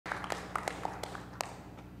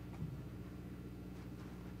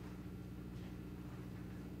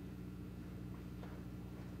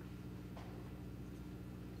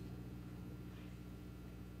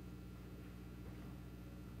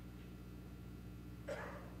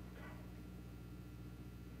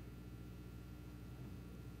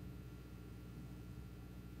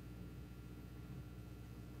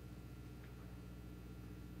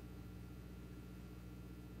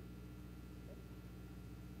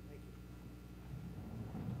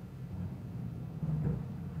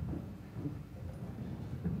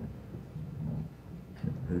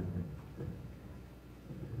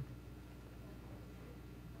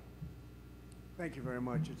Thank you very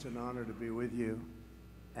much. It's an honor to be with you.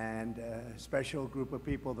 And a special group of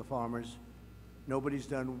people, the farmers. Nobody's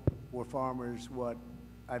done for farmers what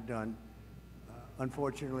I've done.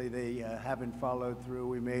 Unfortunately, they haven't followed through.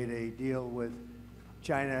 We made a deal with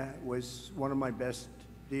China. It was one of my best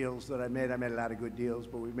deals that I made. I made a lot of good deals,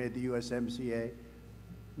 but we made the USMCA,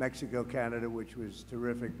 Mexico, Canada, which was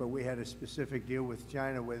terrific. But we had a specific deal with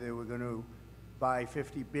China where they were going to buy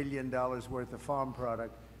 $50 billion worth of farm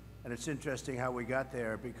product. And it's interesting how we got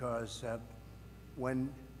there, because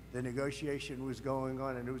when the negotiation was going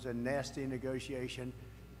on, and it was a nasty negotiation,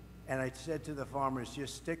 and I said to the farmers,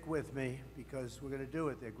 just stick with me, because we're going to do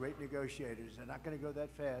it. They're great negotiators. They're not going to go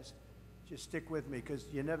that fast. Just stick with me, because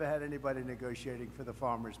you never had anybody negotiating for the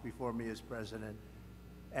farmers before me as president.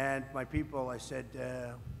 And my people, I said,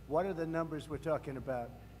 what are the numbers we're talking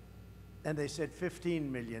about? And they said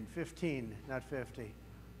 15 million, 15, not 50.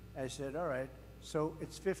 I said, all right. So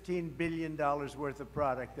it's $15 billion worth of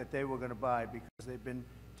product that they were going to buy, because they've been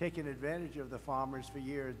taking advantage of the farmers for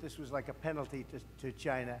years. This was like a penalty to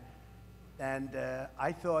China. And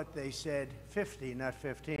I thought they said 50, not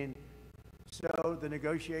 15. So the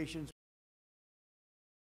negotiations,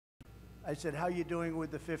 I said, how are you doing with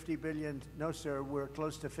the 50 billion? No, sir, we're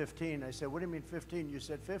close to 15. I said, what do you mean 15? You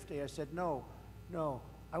said 50. I said, no,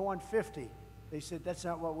 I want 50. They said, that's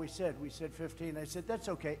not what we said. We said 15. I said, that's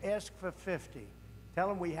okay. Ask for 50. Tell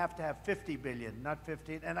them we have to have 50 billion, not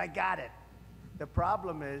 15. And I got it. The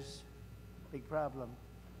problem is, big problem,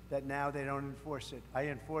 that now they don't enforce it. I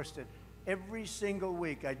enforced it. Every single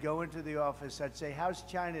week, I'd go into the office. I'd say, how's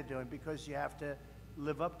China doing? Because you have to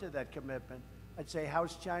live up to that commitment. I'd say,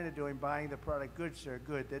 how's China doing buying the product? Good, sir,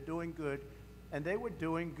 good. They're doing good. And they were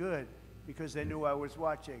doing good because they knew I was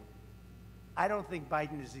watching. I don't think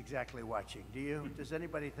Biden is exactly watching. Do you? Does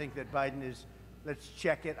anybody think that Biden is, let's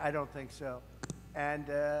check it? I don't think so. And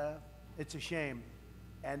it's a shame.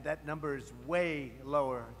 And that number is way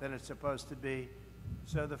lower than it's supposed to be.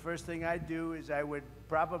 So the first thing I'd do is I would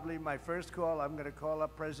probably, my first call, I'm going to call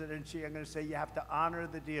up President Xi. I'm going to say, you have to honor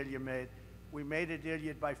the deal you made. We made a deal.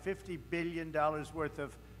 You'd buy $50 billion worth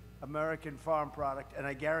of American farm product, and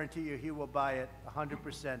I guarantee you he will buy it,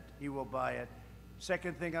 100%. He will buy it.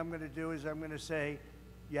 Second thing I'm going to do is I'm going to say,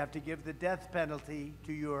 you have to give the death penalty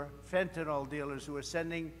to your fentanyl dealers who are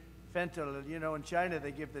sending fentanyl. You know, in China,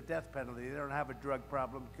 they give the death penalty. They don't have a drug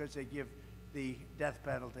problem because they give the death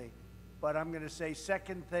penalty. But I'm going to say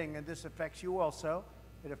second thing, and this affects you also.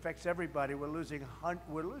 It affects everybody. We're losing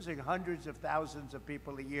hundreds of thousands of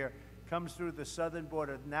people a year. Comes through the southern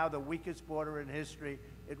border, now the weakest border in history.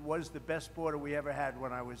 It was the best border we ever had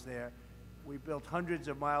when I was there. We built hundreds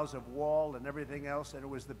of miles of wall and everything else, and it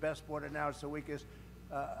was the best border. Now it's the weakest.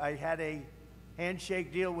 I had a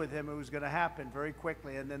handshake deal with him. It was going to happen very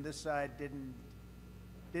quickly, and then this side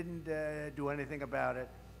didn't do anything about it.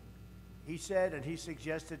 He said, and he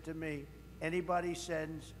suggested to me, anybody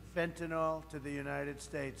sends fentanyl to the United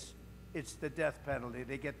States, it's the death penalty.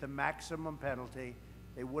 They get the maximum penalty.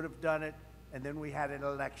 They would have done it, and then we had an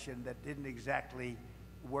election that didn't exactly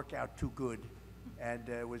work out too good, and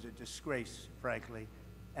it was a disgrace, frankly.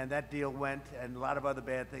 And that deal went, and a lot of other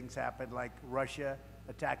bad things happened, like Russia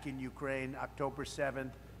attacking Ukraine, October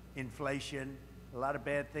 7th, inflation. A lot of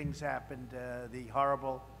bad things happened, the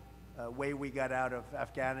horrible way we got out of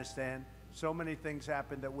Afghanistan. So many things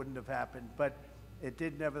happened that wouldn't have happened, but it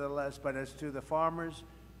did nevertheless. But as to the farmers,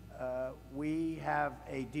 we have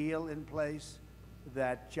a deal in place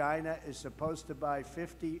that China is supposed to buy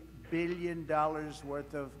 $50 billion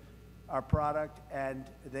worth of our product, and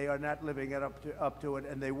they are not living up to it,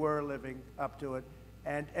 and they were living up to it.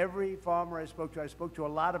 And every farmer I spoke to a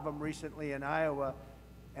lot of them recently in Iowa,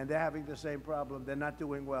 and they're having the same problem. They're not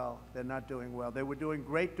doing well. They're not doing well. They were doing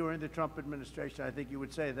great during the Trump administration. I think you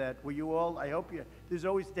would say that. Were you all? I hope you, this is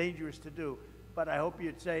always dangerous to do, but I hope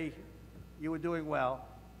you'd say you were doing well,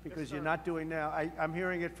 because yes, you're not doing now. I'm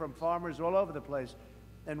hearing it from farmers all over the place.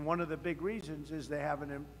 And one of the big reasons is they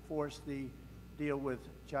haven't enforced the deal with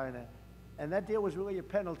China. And that deal was really a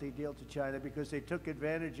penalty deal to China, because they took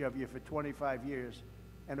advantage of you for 25 years,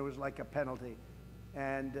 and it was like a penalty.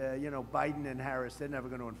 And, you know, Biden and Harris, they're never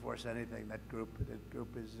going to enforce anything. That group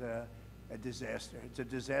is a disaster. It's a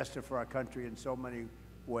disaster for our country in so many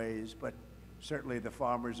ways, but certainly the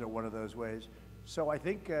farmers are one of those ways. So I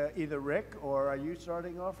think either Rick, or are you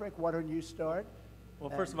starting off, Rick? Why don't you start? Well,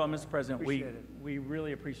 first of all, Mr. President, we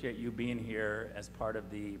really appreciate you being here as part of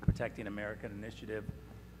the Protecting America Initiative.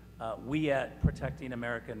 We at Protecting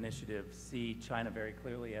America Initiative see China very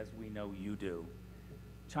clearly, as we know you do.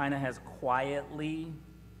 China has quietly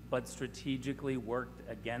but strategically worked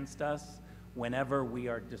against us whenever we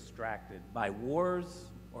are distracted by wars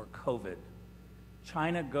or COVID.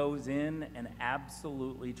 China goes in and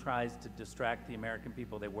absolutely tries to distract the American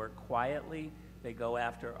people. They work quietly. They go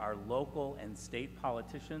after our local and state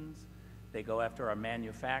politicians. They go after our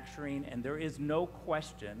manufacturing, and there is no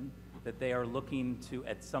question that they are looking to,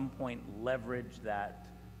 at some point, leverage that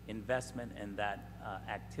investment and that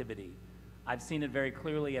activity. I've seen it very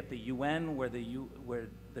clearly at the UN, where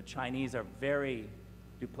the Chinese are very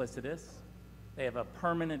duplicitous. They have a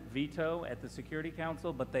permanent veto at the Security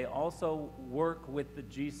Council, but they also work with the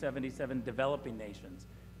G77 developing nations.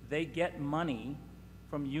 They get money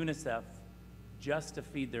from UNICEF just to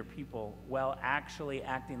feed their people while actually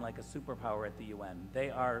acting like a superpower at the UN. They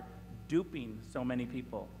are duping so many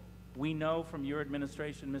people. We know from your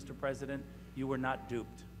administration, Mr. President, you were not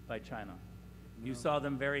duped by China. You saw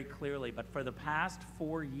them very clearly, but for the past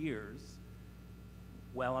 4 years,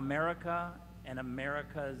 while America and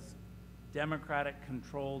America's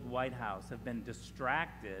Democratic-controlled White House have been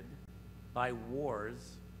distracted by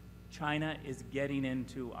wars, China is getting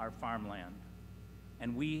into our farmland.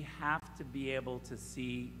 And we have to be able to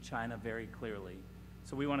see China very clearly.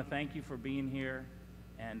 So we want to thank you for being here,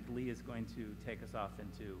 and Lee is going to take us off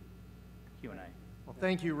into Q&A. Well,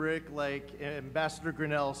 thank you, Rick. Like Ambassador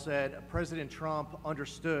Grinnell said, President Trump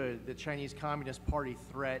understood the Chinese Communist Party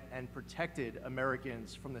threat and protected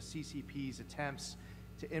Americans from the CCP's attempts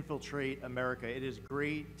to infiltrate America. It is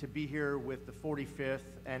great to be here with the 45th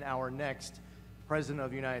and our next President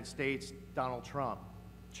of the United States, Donald Trump.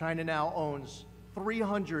 China now owns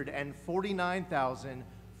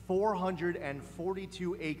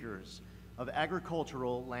 349,442 acres of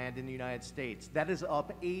agricultural land in the United States. That is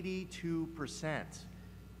up 82%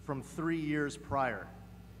 from 3 years prior.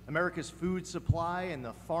 America's food supply and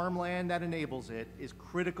the farmland that enables it is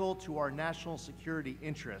critical to our national security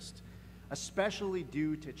interest, especially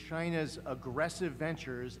due to China's aggressive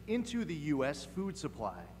ventures into the U.S. food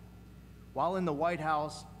supply. While in the White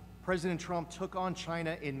House, President Trump took on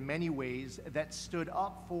China in many ways that stood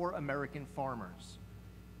up for American farmers.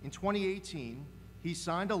 In 2018, he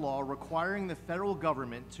signed a law requiring the federal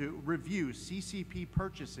government to review CCP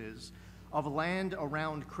purchases of land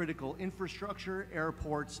around critical infrastructure,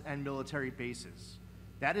 airports, and military bases.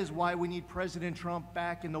 That is why we need President Trump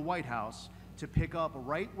back in the White House to pick up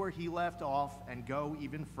right where he left off and go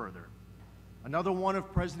even further. Another one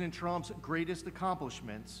of President Trump's greatest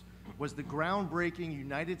accomplishments was the groundbreaking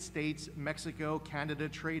United States-Mexico-Canada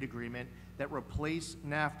trade agreement that replaced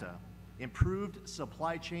NAFTA, improved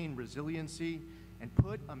supply chain resiliency, and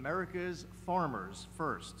put America's farmers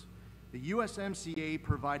first. The USMCA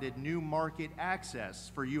provided new market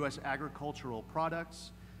access for U.S. agricultural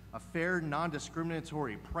products, a fair,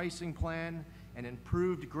 non-discriminatory pricing plan, and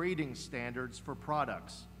improved grading standards for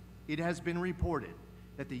products. It has been reported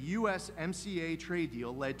that the USMCA trade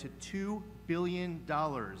deal led to $2 billion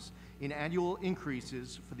in annual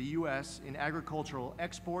increases for the U.S. in agricultural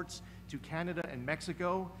exports to Canada and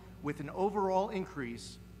Mexico, with an overall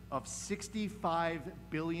increase of $65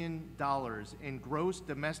 billion in gross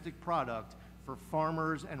domestic product for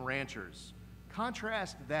farmers and ranchers.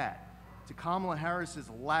 Contrast that to Kamala Harris's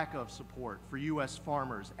lack of support for U.S.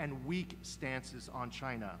 farmers and weak stances on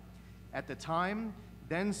China. At the time,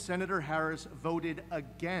 then Senator Harris voted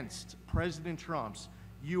against President Trump's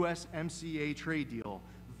USMCA trade deal,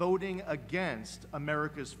 voting against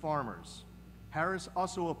America's farmers. Harris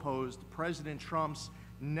also opposed President Trump's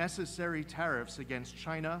necessary tariffs against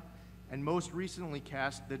China, and most recently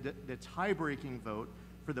cast the tie-breaking vote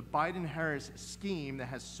for the Biden-Harris scheme that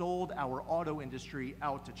has sold our auto industry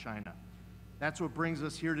out to China. That's what brings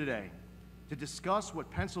us here today, to discuss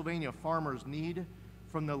what Pennsylvania farmers need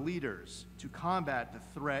from the leaders to combat the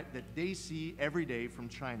threat that they see every day from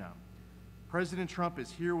China. President Trump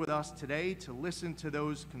is here with us today to listen to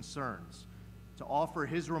those concerns, to offer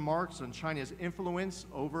his remarks on China's influence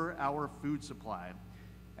over our food supply.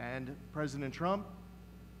 And President Trump,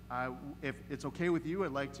 if it's okay with you,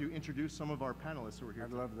 I'd like to introduce some of our panelists who are here.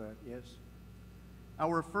 I'd love that, yes.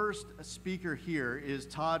 Our first speaker here is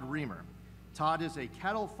Todd Reamer. Todd is a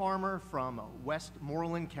cattle farmer from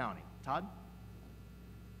Westmoreland County. Todd?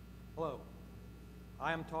 Hello,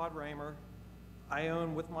 I am Todd Raymer. I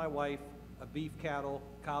own with my wife a beef cattle,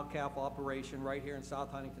 cow-calf operation right here in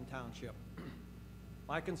South Huntington Township.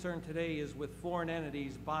 My concern today is with foreign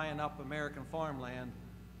entities buying up American farmland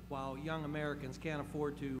while young Americans can't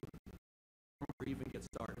afford to or even get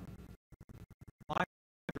started. My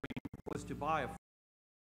dream was to buy a farm.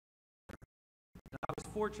 And I was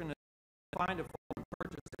fortunate to find a farm and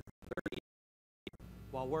purchase it for 30 years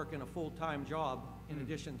while working a full-time job in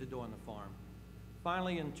addition to doing the farm.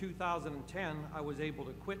 Finally, in 2010, I was able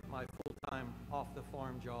to quit my full-time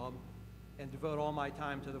off-the-farm job and devote all my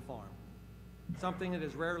time to the farm. something that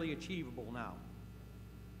is rarely achievable now.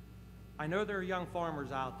 I know there are young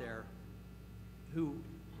farmers out there who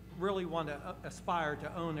really want to aspire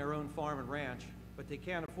to own their own farm and ranch, but they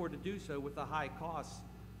can't afford to do so with the high costs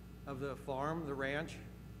of the farm, the ranch,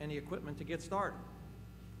 and the equipment to get started.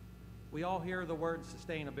 We all hear the word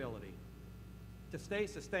sustainability. To stay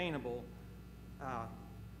sustainable,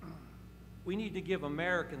 we need to give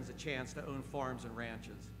Americans a chance to own farms and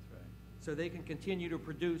ranches. So they can continue to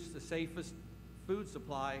produce the safest food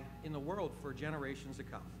supply in the world for generations to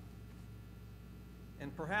come.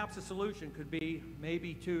 And perhaps a solution could be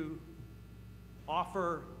maybe to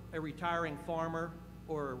offer a retiring farmer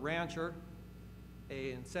or a rancher an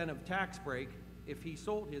incentive tax break if he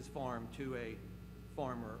sold his farm to a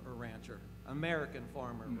farmer or rancher, American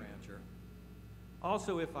farmer or rancher.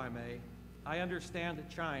 Also, if I may, I understand that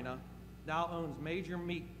China now owns major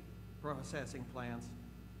meat processing plants.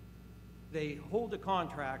 They hold the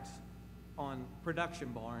contracts on production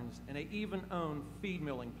barns, and they even own feed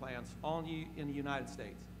milling plants in the United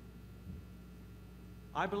States.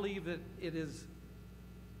 I believe that it is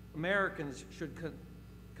Americans should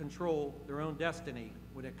control their own destiny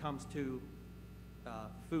when it comes to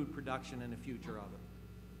food production and the future of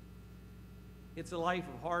it. It's a life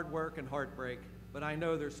of hard work and heartbreak, but I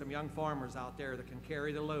know there's some young farmers out there that can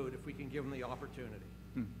carry the load if we can give them the opportunity.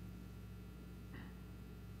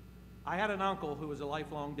 I had an uncle who was a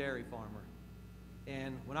lifelong dairy farmer,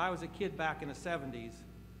 and when I was a kid back in the 70s,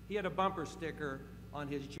 he had a bumper sticker on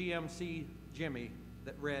his GMC Jimmy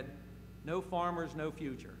that read, "No farmers, no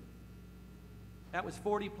future." That was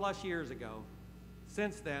 40 plus years ago.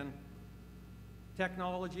 Since then,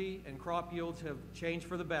 technology and crop yields have changed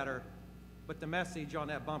for the better, but the message on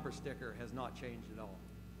that bumper sticker has not changed at all.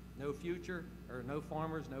 No future, or no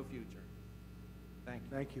farmers, no future. Thank you.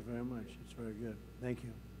 Thank you very much. It's very good. Thank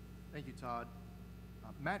you. Thank you, Todd.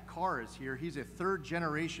 Matt Carr is here. He's a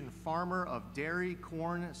third-generation farmer of dairy,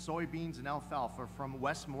 corn, soybeans, and alfalfa from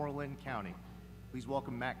Westmoreland County. Please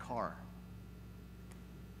welcome Matt Carr.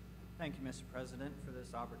 Thank you, Mr. President, for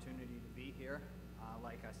this opportunity to be here.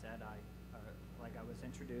 Like I said, like I was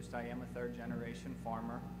introduced, I am a third-generation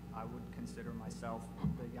farmer. I would consider myself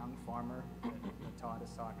the young farmer that Todd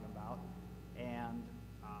is talking about. And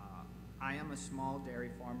I am a small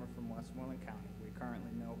dairy farmer from Westmoreland County. We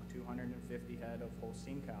currently milk 250 head of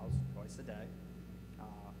Holstein cows twice a day.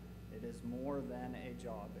 It is more than a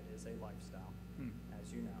job, it is a lifestyle,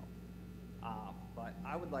 as you know. But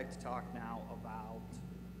I would like to talk now about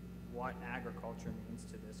what agriculture means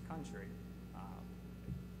to this country.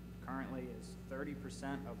 Currently is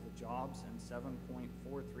 30% of the jobs and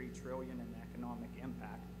 7.43 trillion in economic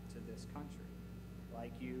impact to this country.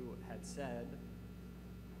 Like you had said,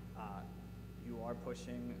 you are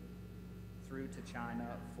pushing through to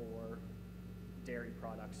China for dairy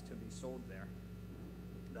products to be sold there.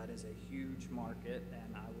 That is a huge market,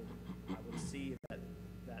 and I would see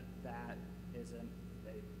that is a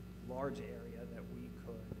large area that we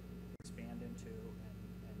could expand into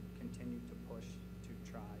and continue to push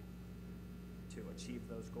to try to achieve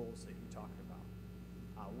those goals that you talked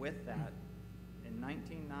about. With that, in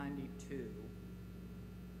 1992,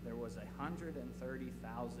 there was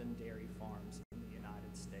 130,000 dairy farms in the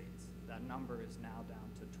United States. That number is now down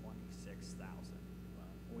to 26,000.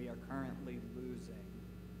 We are currently losing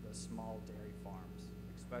the small dairy farms,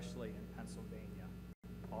 especially in Pennsylvania.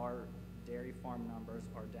 Our dairy farm numbers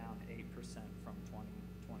are down 8% from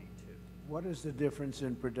 2022. What is the difference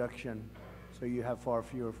in production? So you have far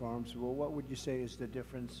fewer farms. Well, what would you say is the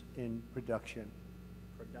difference in production?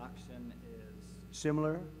 Production is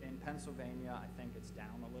Similar? in Pennsylvania. I think it's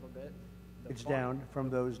down a little bit. It's down from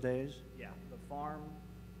those days? Yeah, the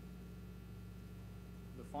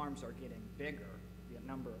farms are getting bigger. The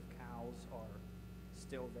number of cows are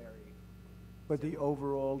still very. But the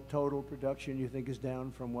overall total production you think is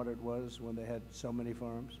down from what it was when they had so many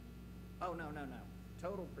farms? Oh, no.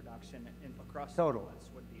 Total production across Total. the U.S.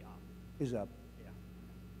 would be up. Is up. Yeah.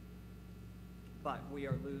 But we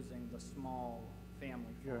are losing the small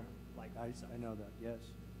family Sure. farm like myself. I know that, yes.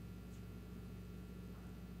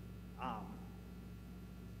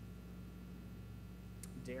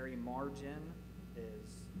 Dairy margin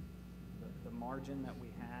is the margin that we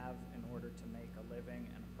have in order to make a living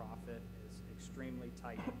and a profit is extremely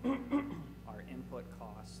tight. Our input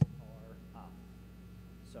costs are up.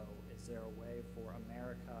 So is there a way for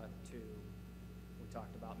America to, we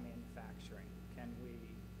talked about manufacturing, can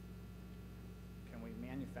we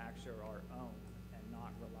manufacture our own and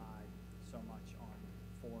not rely so much on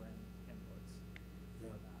foreign inputs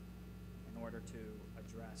for that in order to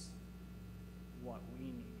address what we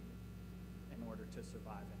need in order to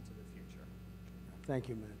survive into the future? Thank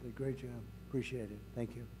you, Matt. Did a great job. Appreciate it.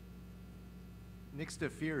 Thank you. Nick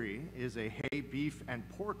Stafiri is a hay, beef, and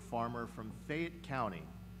pork farmer from Fayette County.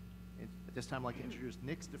 At this time, I'd like to introduce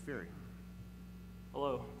Nick Stafiri.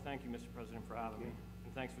 Hello, thank you, Mr. President, for having me,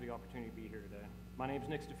 and thanks for the opportunity to be here today. My name is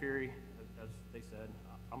Nick Stafiri, as they said.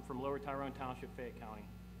 I'm from Lower Tyrone Township, Fayette County.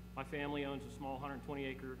 My family owns a small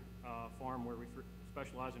 120-acre farm where we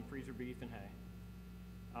specialize in freezer beef and hay.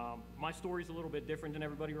 My story's a little bit different than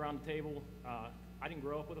everybody around the table. I didn't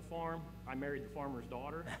grow up with a farm. I married the farmer's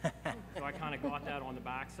daughter, so I kind of got that on the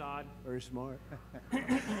backside. Very smart.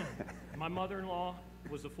 My mother-in-law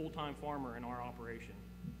was a full-time farmer in our operation.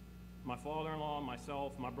 My father-in-law,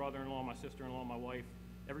 myself, my brother-in-law, my sister-in-law, my wife,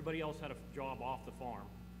 everybody else had a job off the farm.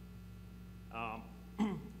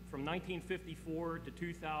 From 1954 to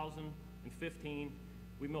 2015,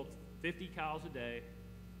 we milked 50 cows a day,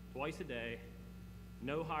 twice a day,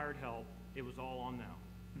 no hired help. It was all on them.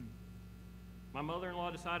 My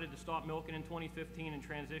mother-in-law decided to stop milking in 2015 and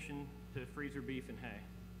transition to freezer beef and hay.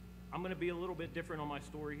 I'm going to be a little bit different on my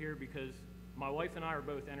story here because my wife and I are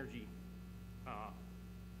both energy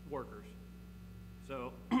workers.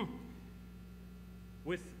 So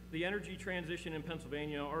with the energy transition in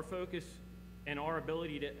Pennsylvania, our focus and our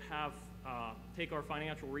ability to have take our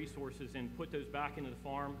financial resources and put those back into the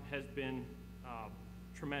farm has been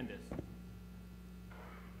tremendous.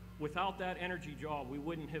 Without that energy job, we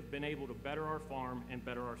wouldn't have been able to better our farm and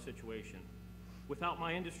better our situation. Without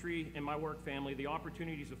my industry and my work family, the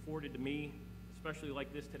opportunities afforded to me, especially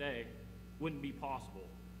like this today, wouldn't be possible.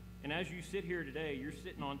 And as you sit here today, you're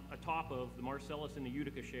sitting on top of the Marcellus and the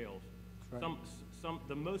Utica shales. That's right.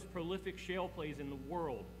 The most prolific shale plays in the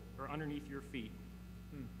world are underneath your feet.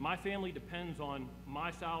 My family depends on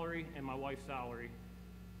my salary and my wife's salary,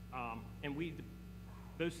 and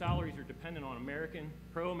those salaries are dependent on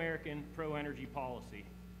pro-American, pro-energy policy.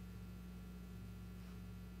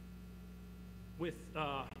 With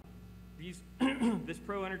this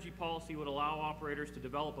pro-energy policy would allow operators to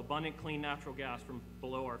develop abundant clean natural gas from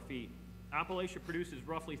below our feet. Appalachia produces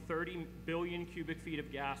roughly 30 billion cubic feet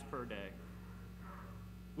of gas per day.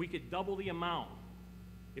 We could double the amount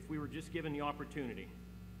if we were just given the opportunity.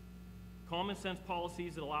 Common sense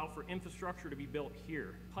policies that allow for infrastructure to be built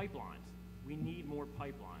here. Pipelines. We need more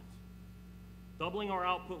pipelines. Doubling our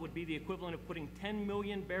output would be the equivalent of putting 10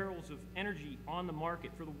 million barrels of energy on the market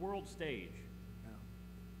for the world stage.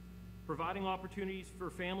 Providing opportunities for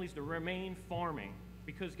families to remain farming,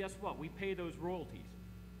 because guess what? We pay those royalties.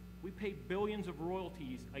 We pay billions of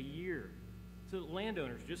royalties a year to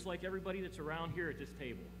landowners, just like everybody that's around here at this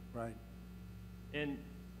table. Right. And,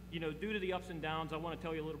 you know, due to the ups and downs, I want to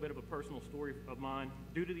tell you a little bit of a personal story of mine.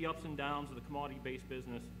 Due to the ups and downs of the commodity-based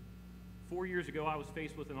business, 4 years ago, I was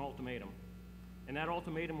faced with an ultimatum. And that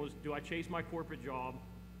ultimatum was, do I chase my corporate job,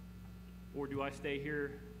 or do I stay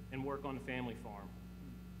here and work on the family farm?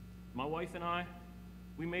 My wife and I,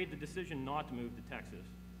 we made the decision not to move to Texas.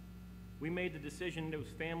 We made the decision that it was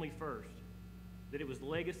family first, that it was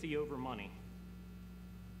legacy over money.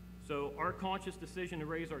 So our conscious decision to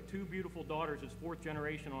raise our two beautiful daughters as fourth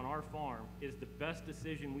generation on our farm is the best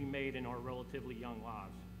decision we made in our relatively young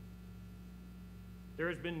lives. There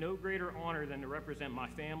has been no greater honor than to represent my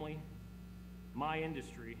family, my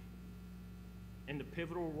industry, and the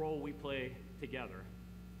pivotal role we play together.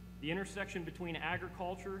 The intersection between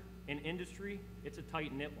agriculture and industry, it's a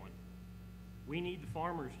tight-knit one. We need the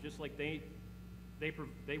farmers just like they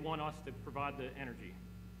want us to provide the energy.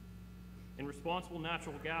 And responsible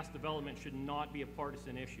natural gas development should not be a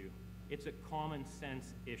partisan issue. It's a common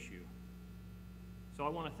sense issue. So I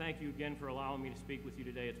want to thank you again for allowing me to speak with you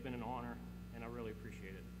today. It's been an honor, and I really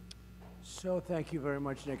appreciate it. So thank you very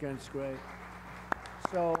much, Nick, and it's great.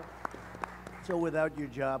 So without your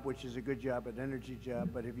job, which is a good job, an energy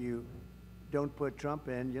job, but if you don't put Trump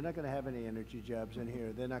in, you're not going to have any energy jobs in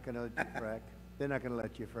here. They're not going to let you frack. They're not going to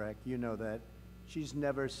let you frack. You know that. She's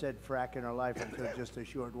never said frack in her life until just a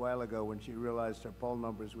short while ago when she realized her poll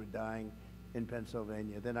numbers were dying in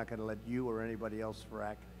Pennsylvania. They're not going to let you or anybody else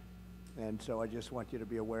frack. And so I just want you to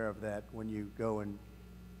be aware of that when you go and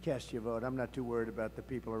cast your vote. I'm not too worried about the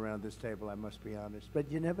people around this table, I must be honest. But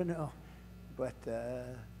you never know. But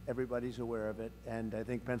everybody's aware of it, and I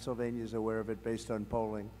think Pennsylvania's aware of it based on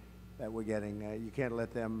polling that we're getting. You can't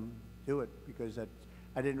let them do it because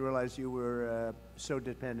I didn't realize you were so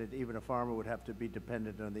dependent. Even a farmer would have to be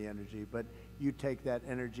dependent on the energy. But you take that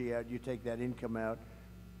energy out, you take that income out,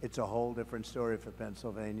 it's a whole different story for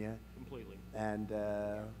Pennsylvania. Completely. And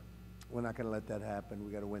we're not going to let that happen.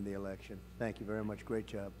 We got to win the election. Thank you very much. Great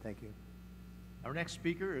job. Thank you. Our next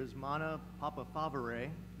speaker is Mana Papafavare,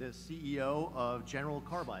 the CEO of General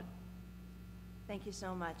Carbide. Thank you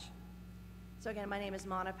so much. So again, my name is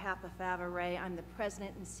Mana Papafava Ray. I'm the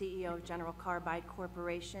president and CEO of General Carbide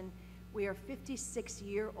Corporation. We are a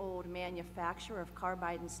 56-year-old manufacturer of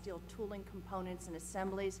carbide and steel tooling components and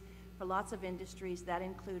assemblies for lots of industries that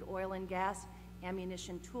include oil and gas,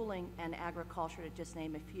 ammunition tooling, and agriculture, to just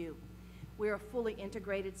name a few. We're a fully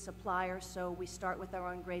integrated supplier, so we start with our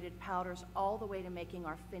own graded powders all the way to making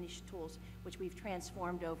our finished tools, which we've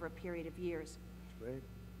transformed over a period of years. Great.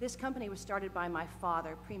 This company was started by my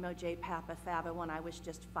father, Primo J. Papafava, when I was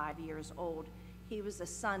just 5 years old. He was the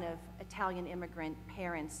son of Italian immigrant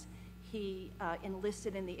parents. He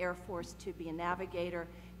enlisted in the Air Force to be a navigator,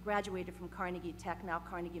 graduated from Carnegie Tech, now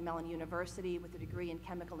Carnegie Mellon University, with a degree in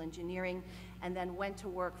chemical engineering, and then went to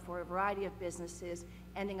work for a variety of businesses,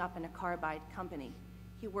 ending up in a carbide company.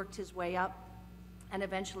 He worked his way up, and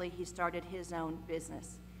eventually he started his own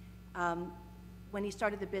business. When he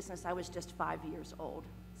started the business, I was just 5 years old.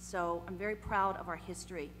 So I'm very proud of our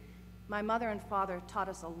history. My mother and father taught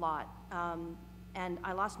us a lot, and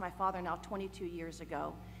I lost my father now 22 years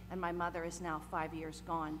ago, and my mother is now 5 years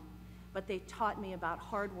gone. But they taught me about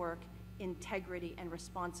hard work, integrity, and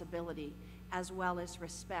responsibility, as well as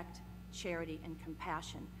respect, charity, and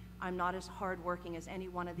compassion. I'm not as hardworking as any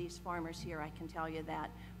one of these farmers here, I can tell you that,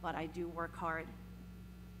 but I do work hard.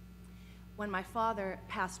 When my father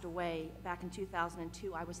passed away back in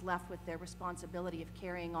 2002, I was left with the responsibility of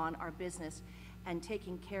carrying on our business and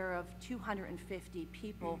taking care of 250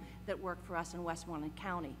 people that work for us in Westmoreland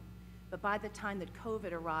County. But by the time that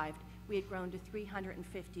COVID arrived, we had grown to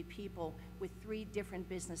 350 people with 3 different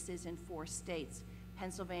businesses in 4 states,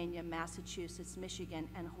 Pennsylvania, Massachusetts, Michigan,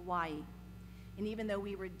 and Hawaii. And even though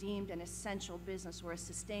we were deemed an essential business or a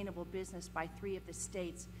sustainable business by 3 of the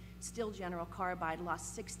states, still General Carbide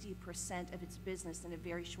lost 60% of its business in a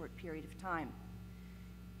very short period of time.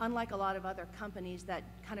 Unlike a lot of other companies that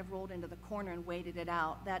kind of rolled into the corner and waited it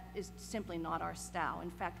out, that is simply not our style.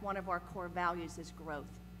 In fact, one of our core values is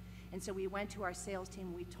growth. And so we went to our sales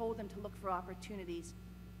team, we told them to look for opportunities,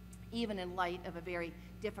 even in light of a very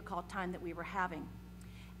difficult time that we were having.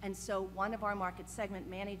 And so one of our market segment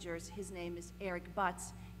managers, his name is Eric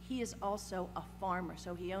Butts, he is also a farmer.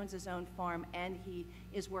 So he owns his own farm and he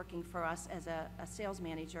is working for us as a sales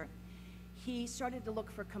manager. He started to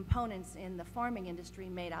look for components in the farming industry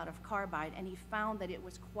made out of carbide, and he found that it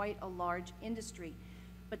was quite a large industry.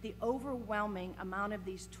 But the overwhelming amount of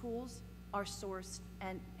these tools are sourced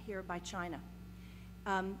here by China.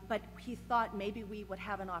 But he thought maybe we would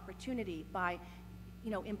have an opportunity by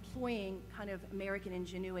employing kind of American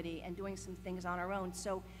ingenuity and doing some things on our own.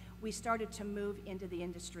 So we started to move into the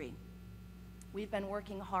industry. We've been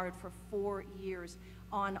working hard for 4 years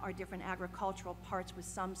on our different agricultural parts with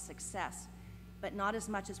some success, but not as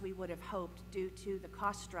much as we would have hoped due to the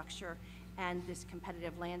cost structure and this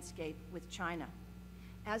competitive landscape with China.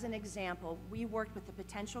 As an example, we worked with a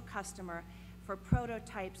potential customer for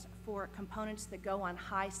prototypes for components that go on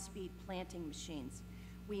high-speed planting machines.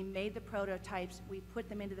 We made the prototypes, we put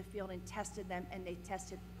them into the field and tested them, and they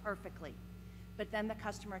tested perfectly. But then the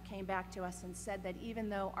customer came back to us and said that even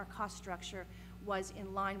though our cost structure was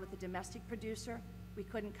in line with the domestic producer, we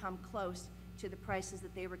couldn't come close to the prices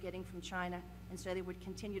that they were getting from China, and so they would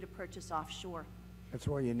continue to purchase offshore. That's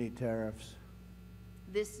why you need tariffs.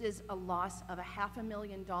 This is a loss of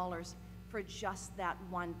 $500,000 for just that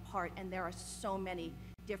one part, and there are so many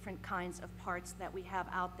different kinds of parts that we have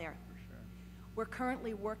out there. For sure. We're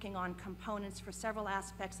currently working on components for several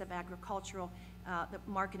aspects of agricultural, the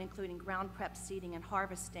market including ground prep, seeding, and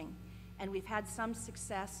harvesting. And we've had some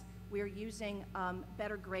success. We're using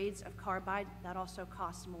better grades of carbide. That also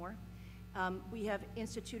costs more. We have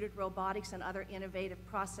instituted robotics and other innovative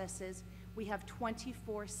processes. We have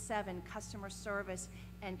 24/7 customer service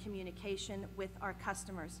and communication with our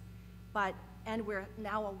customers. And we're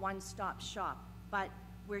now a one-stop shop, but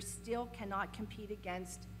we still cannot compete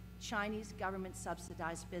against Chinese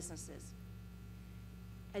government-subsidized businesses.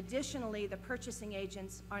 Additionally, the purchasing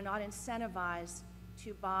agents are not incentivized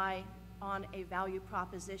to buy on a value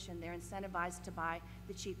proposition. They're incentivized to buy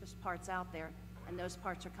the cheapest parts out there, and those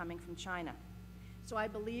parts are coming from China. So I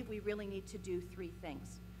believe we really need to do 3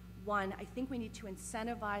 things. 1, I think we need to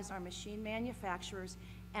incentivize our machine manufacturers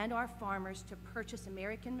and our farmers to purchase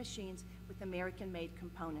American machines with American-made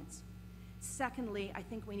components. Secondly, I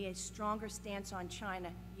think we need a stronger stance on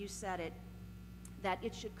China. You said it, that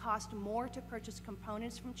it should cost more to purchase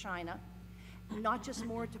components from China, not just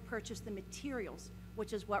more to purchase the materials,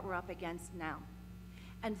 which is what we're up against now.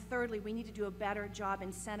 And thirdly, we need to do a better job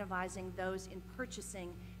incentivizing those in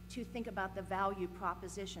purchasing to think about the value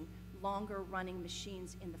proposition, longer running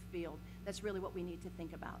machines in the field. That's really what we need to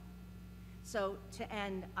think about. So to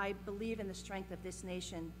end, I believe in the strength of this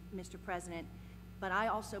nation, Mr. President, but I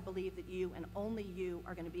also believe that you and only you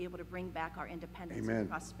are going to be able to bring back our independence Amen. and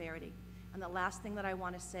prosperity. And the last thing that I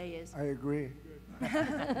want to say is, I agree.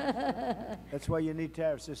 That's why you need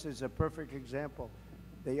tariffs. This is a perfect example.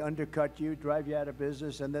 They undercut you, drive you out of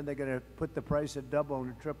business, and then they're going to put the price at double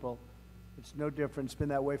and triple. It's no different. It's been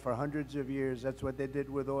that way for hundreds of years. That's what they did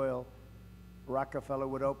with oil. Rockefeller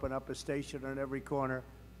would open up a station on every corner,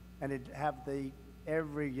 and it'd have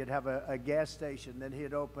you'd have a gas station. Then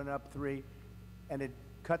he'd open up 3, and it'd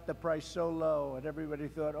cut the price so low, and everybody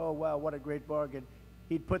thought, oh, wow, what a great bargain.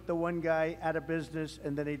 He'd put the one guy out of business,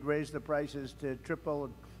 and then he'd raise the prices to triple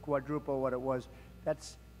and quadruple what it was.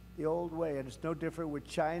 That's the old way, and it's no different with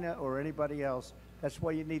China or anybody else. That's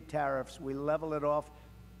why you need tariffs. We level it off,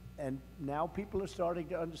 and now people are starting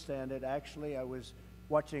to understand it. Actually, I was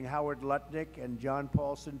watching Howard Lutnick and John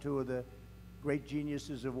Paulson, 2 of the great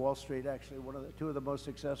geniuses of Wall Street, actually 2 of the most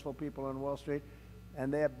successful people on Wall Street,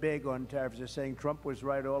 and they're big on tariffs. They're saying Trump was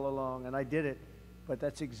right all along, and I did it. But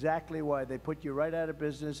that's exactly why they put you right out of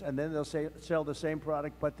business, and then they'll sell the same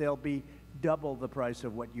product, but they'll be double the price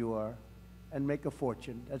of what you are and make a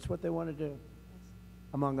fortune. That's what they want to do,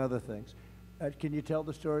 among other things. Can you tell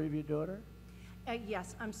the story of your daughter?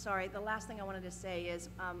 Yes, I'm sorry. The last thing I wanted to say is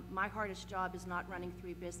my hardest job is not running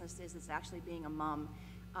 3 businesses. It's actually being a mom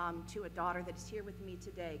to a daughter that is here with me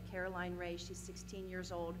today, Caroline Ray. She's 16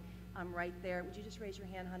 years old. I'm right there. Would you just raise your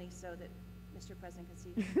hand, honey, so that Mr. President can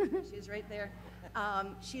see? She's right there.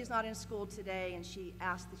 She is not in school today, and she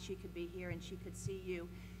asked that she could be here and she could see you.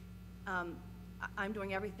 I'm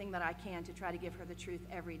doing everything that I can to try to give her the truth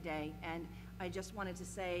every day. And I just wanted to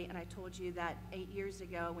say, and I told you that 8 years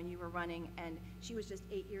ago when you were running, and she was just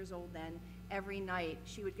 8 years old then, every night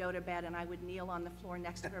she would go to bed and I would kneel on the floor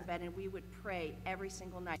next to her bed and we would pray every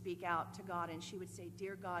single night, speak out to God, and she would say,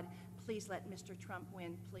 "Dear God, please let Mr. Trump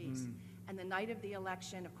win, please." And the night of the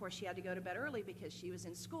election, of course, she had to go to bed early because she was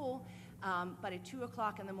in school. But at 2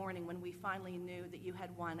 o'clock in the morning, when we finally knew that you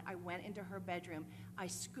had won, I went into her bedroom. I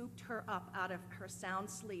scooped her up out of her sound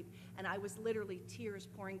sleep, and I was literally tears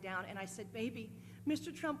pouring down. And I said, "Baby,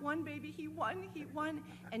 Mr. Trump won, baby. He won, he won."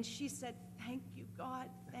 And she said, "Thank you, God.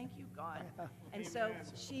 Thank you, God." And so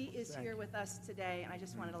she is here with us today, and I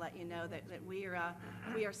just wanted to let you know that we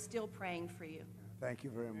are still praying for you. Thank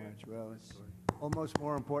you very much. Well, it's almost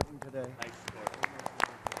more important today.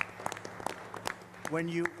 When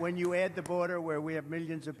you add the border, where we have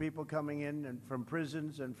millions of people coming in and from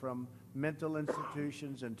prisons and from mental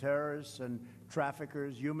institutions and terrorists and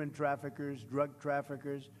traffickers, human traffickers, drug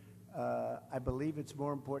traffickers, I believe it's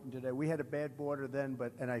more important today. We had a bad border then,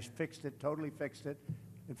 and I fixed it, totally fixed it.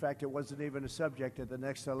 In fact, it wasn't even a subject at the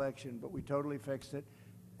next election, but we totally fixed it.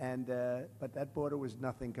 And but that border was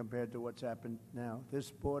nothing compared to what's happened now. This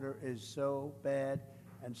border is so bad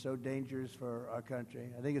and so dangerous for our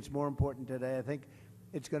country. I think it's more important today. I think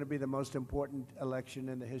it's going to be the most important election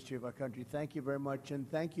in the history of our country. Thank you very much, and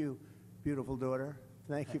thank you, beautiful daughter.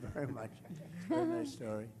 Thank you very much. Very nice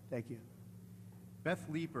story. Thank you. Beth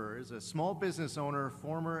Leeper is a small business owner,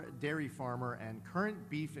 former dairy farmer, and current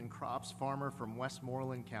beef and crops farmer from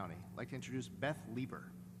Westmoreland County. I'd like to introduce Beth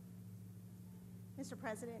Leeper. Mr.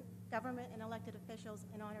 President, government and elected officials,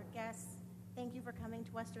 and honored guests, thank you for coming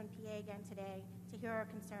to Western PA again today to hear our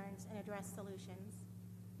concerns and address solutions.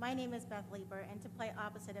 My name is Beth Leeper, and to play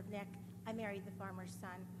opposite of Nick, I married the farmer's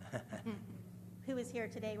son, who is here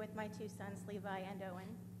today with my 2 sons, Levi and Owen.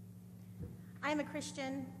 I am a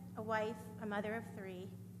Christian, a wife, a mother of 3,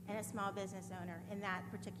 and a small business owner in that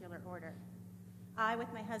particular order. I,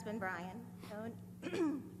 with my husband Brian, own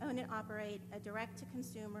and operate a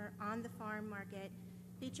direct-to-consumer on-the-farm market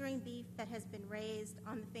featuring beef that has been raised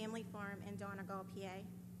on the family farm in Donegal, PA.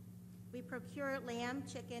 We procure lamb,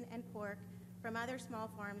 chicken, and pork from other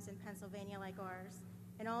small farms in Pennsylvania like ours,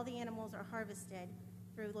 and all the animals are harvested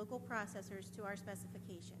through local processors to our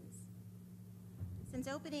specifications. Since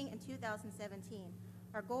opening in 2017,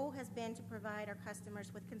 our goal has been to provide our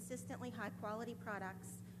customers with consistently high-quality products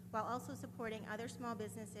while also supporting other small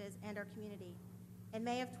businesses and our community. In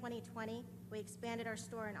May of 2020, we expanded our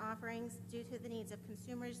store and offerings due to the needs of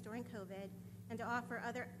consumers during COVID and to offer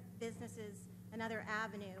other businesses another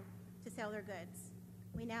avenue to sell their goods.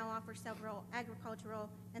 We now offer several agricultural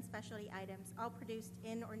and specialty items, all produced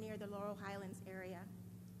in or near the Laurel Highlands area.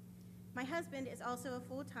 My husband is also a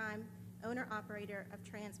full-time owner-operator of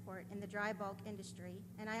transport in the dry bulk industry,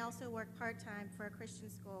 and I also work part-time for a Christian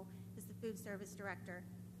school as the food service director.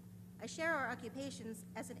 I share our occupations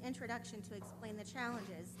as an introduction to explain the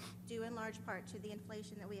challenges, due in large part to the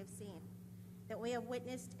inflation that we have seen, that we have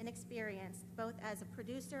witnessed and experienced both as a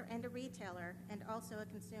producer and a retailer, and also a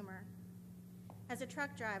consumer. As a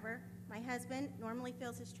truck driver, my husband normally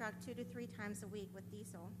fills his truck 2 to 3 times a week with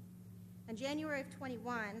diesel. In January of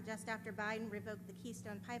 21, just after Biden revoked the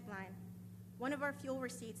Keystone Pipeline, one of our fuel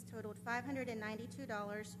receipts totaled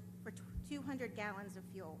 $592 for 200 gallons of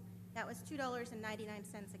fuel. That was $2.99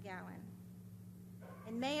 a gallon.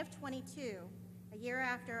 In May of 22, a year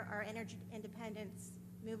after our energy independence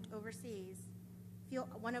moved overseas,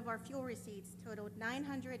 one of our fuel receipts totaled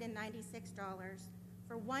 $996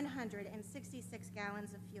 for 166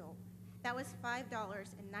 gallons of fuel. That was $5.99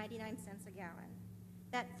 a gallon.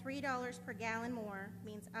 That $3 per gallon more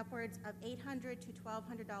means upwards of $800 to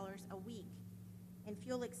 $1,200 a week in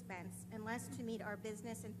fuel expense, unless to meet our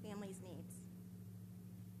business and families' needs.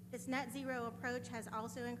 This net zero approach has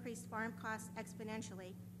also increased farm costs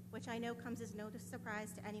exponentially, which I know comes as no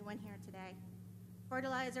surprise to anyone here today.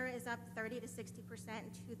 Fertilizer is up 30 to 60%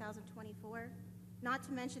 in 2024, not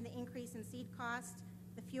to mention the increase in seed costs,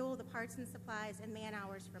 the fuel, the parts and supplies, and man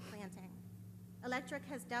hours for planting. Electric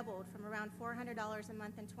has doubled from around $400 a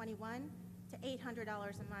month in 21 to $800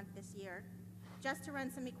 a month this year, just to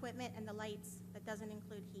run some equipment and the lights that doesn't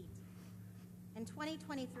include heat. In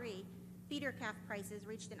 2023, feeder calf prices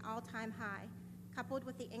reached an all-time high, coupled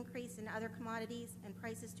with the increase in other commodities and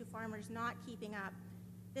prices to farmers not keeping up.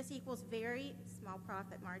 This equals very small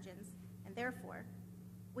profit margins, and therefore,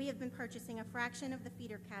 we have been purchasing a fraction of the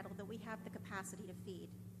feeder cattle that we have the capacity to feed.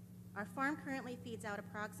 Our farm currently feeds out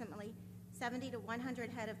approximately 70 to 100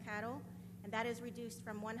 head of cattle, and that is reduced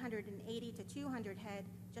from 180 to 200 head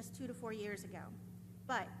just 2 to 4 years ago.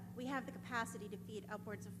 But we have the capacity to feed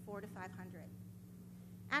upwards of 400 to 500.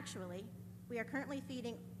 Actually, we are currently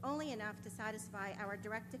feeding only enough to satisfy our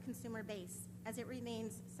direct-to-consumer base, as it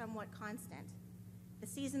remains somewhat constant. The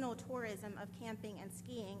seasonal tourism of camping and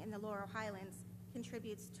skiing in the Laurel Highlands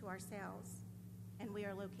contributes to our sales, and we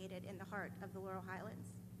are located in the heart of the Laurel Highlands.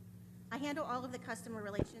 I handle all of the customer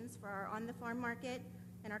relations for our on-the-farm market,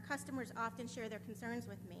 and our customers often share their concerns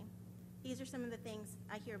with me. These are some of the things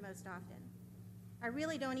I hear most often. I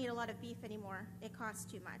really don't eat a lot of beef anymore. It costs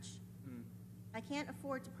too much. I can't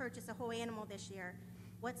afford to purchase a whole animal this year.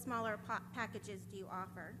 What smaller packages do you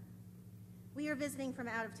offer? We are visiting from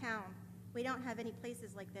out of town. We don't have any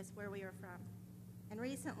places like this where we are from. And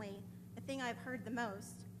recently, the thing I've heard the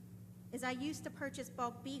most is I used to purchase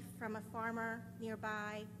bulk beef from a farmer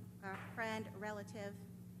nearby, a friend, a relative,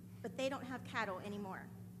 but they don't have cattle anymore.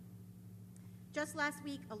 Just last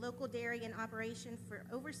week, a local dairy in operation for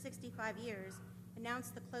over 65 years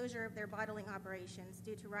announced the closure of their bottling operations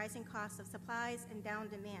due to rising costs of supplies and down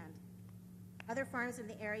demand. Other farms in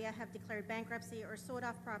the area have declared bankruptcy or sold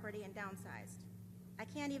off property and downsized. I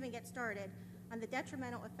can't even get started on the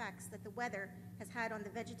detrimental effects that the weather has had on the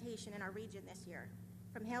vegetation in our region this year.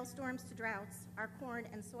 From hailstorms to droughts, our corn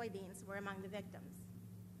and soybeans were among the victims.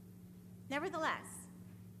 Nevertheless,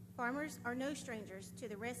 farmers are no strangers to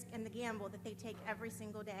the risk and the gamble that they take every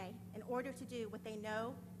single day in order to do what they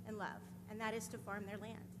know and love, and that is to farm their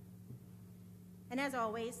land. And as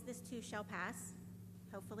always, this too shall pass,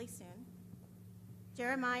 hopefully soon.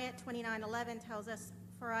 Jeremiah 29:11 tells us,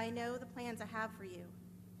 "For I know the plans I have for you,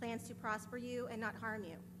 plans to prosper you and not harm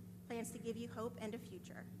you, plans to give you hope and a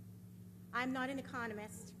future." I'm not an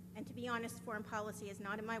economist, and to be honest, foreign policy is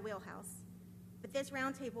not in my wheelhouse. But this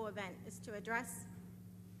roundtable event is to address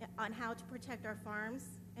on how to protect our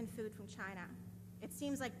farms and food from China. It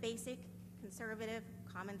seems like basic, conservative,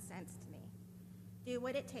 common sense to me. Do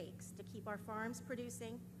what it takes to keep our farms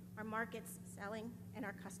producing, our markets selling, and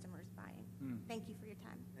our customers buying. Thank you for your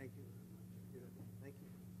time. Thank you. Thank you.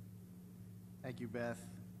 Thank you, Beth.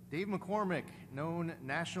 Dave McCormick, known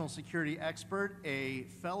national security expert, a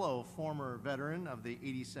fellow former veteran of the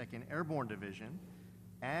 82nd Airborne Division,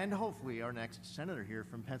 and hopefully our next senator here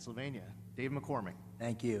from Pennsylvania. Dave McCormick.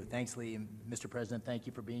 Thank you. Thanks, Lee. Mr. President, thank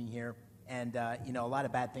you for being here. And, you know, a lot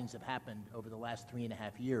of bad things have happened over the last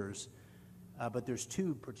 3.5 years, but there's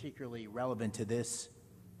two particularly relevant to this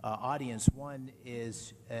audience. One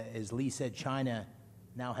is, as Lee said, China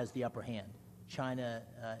now has the upper hand. China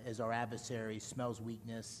is our adversary, smells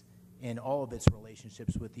weakness in all of its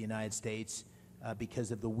relationships with the United States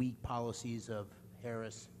because of the weak policies of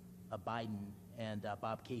Harris, Biden, and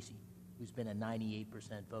Bob Casey, who's been a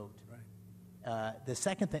 98% vote. Right. The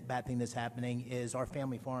second bad thing that's happening is our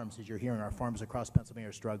family farms, as you're hearing, our farms across Pennsylvania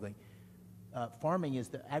are struggling.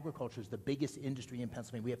 Agriculture is the biggest industry in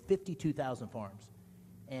Pennsylvania. We have 52,000 farms.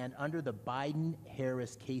 And under the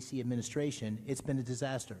Biden-Harris-Casey administration, it's been a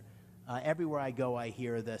disaster. Everywhere I go, I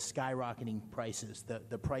hear the skyrocketing prices,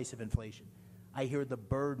 the price of inflation. I hear the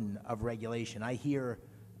burden of regulation. I hear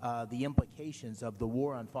the implications of the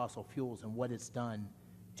war on fossil fuels and what it's done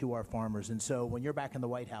to our farmers. And so when you're back in the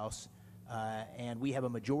White House, and we have a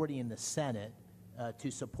majority in the Senate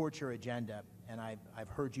to support your agenda, and I've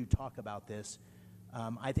heard you talk about this.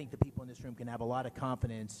 I think the people in this room can have a lot of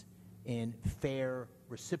confidence in fair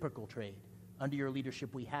reciprocal trade. Under your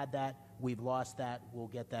leadership, we had that. We've lost that. We'll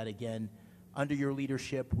get that again. Under your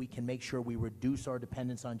leadership, we can make sure we reduce our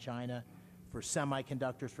dependence on China for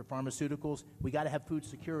semiconductors, for pharmaceuticals. We got to have food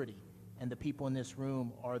security, and the people in this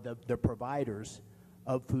room are the providers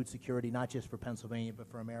of food security, not just for Pennsylvania, but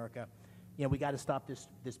for America. You know, we got to stop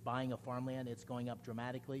this buying of farmland. It's going up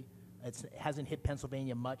dramatically. It hasn't hit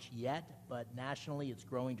Pennsylvania much yet, but nationally it's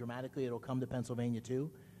growing dramatically. It'll come to Pennsylvania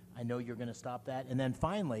too. I know you're going to stop that. And then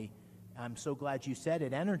finally, I'm so glad you said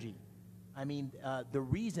it, energy. I mean, the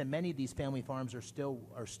reason many of these family farms are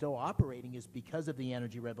still operating is because of the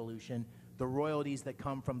energy revolution, the royalties that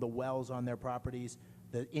come from the wells on their properties,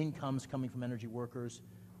 the incomes coming from energy workers.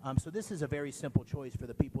 So this is a very simple choice for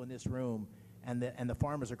the people in this room and the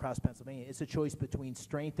farmers across Pennsylvania. It's a choice between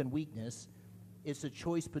strength and weakness. It's a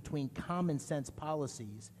choice between common sense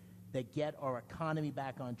policies that get our economy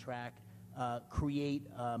back on track, create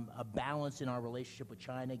a balance in our relationship with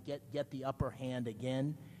China, get the upper hand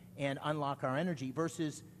again, and unlock our energy,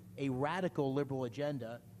 versus a radical liberal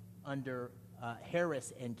agenda under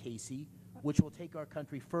Harris and Casey, which will take our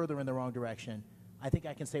country further in the wrong direction. I think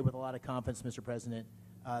I can say with a lot of confidence, Mr. President,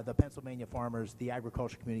 the Pennsylvania farmers, the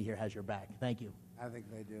agriculture community here has your back. Thank you. I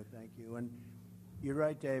think they do. Thank you. And you're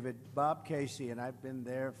right, David. Bob Casey, and I've been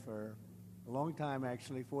there for a long time,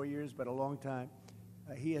 actually, 4 years, but a long time.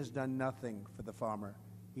 He has done nothing for the farmer.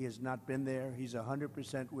 He has not been there. He's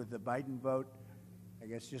 100% with the Biden vote, I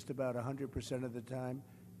guess just about 100% of the time.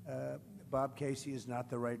 Bob Casey is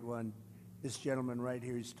not the right one. This gentleman right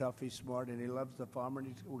here, he's tough, he's smart, and he loves the farmer,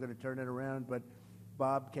 and we're going to turn it around. But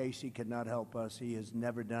Bob Casey cannot help us. He has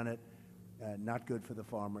never done it. Not good for the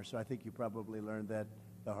farmer. So I think you probably learned that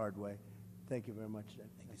the hard way. Thank you very much, Dan.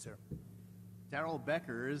 Thank you, sir. Darrell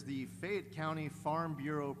Becker is the Fayette County Farm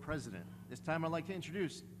Bureau president. This time I'd like to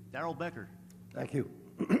introduce Darrell Becker. Thank you.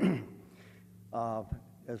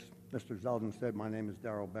 As Mr. Zeldin said, my name is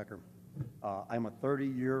Darrell Becker. I'm a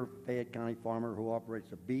 30-year Fayette County farmer who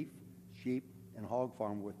operates a beef, sheep, and hog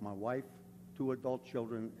farm with my wife, 2 adult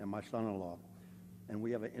children, and my son-in-law. And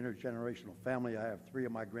we have an intergenerational family. I have 3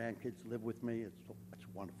 of my grandkids live with me. It's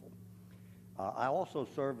wonderful. I also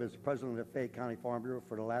serve as president of the Fayette County Farm Bureau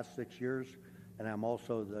for the last 6 years, and I'm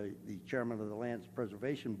also the chairman of the Land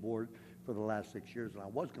Preservation Board for the last 6 years. And I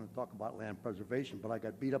was going to talk about land preservation, but I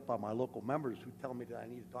got beat up by my local members who tell me that I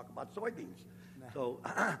need to talk about soybeans. So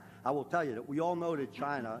I will tell you that we all know that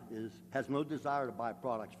China has no desire to buy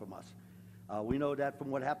products from us. We know that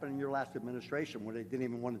from what happened in your last administration, where they didn't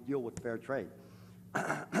even want to deal with fair trade.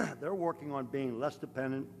 They're working on being less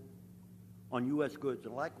dependent on U.S. goods,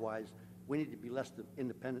 and likewise, we need to be less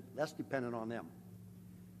dependent on them.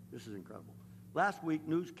 This is incredible. Last week,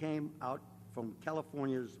 news came out from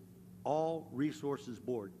California's All Resources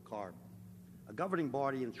Board, CARB, a governing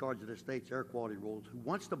body in charge of the state's air quality rules, who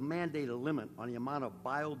wants to mandate a limit on the amount of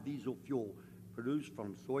biodiesel fuel produced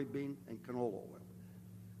from soybean and canola oil.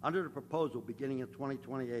 Under the proposal, beginning in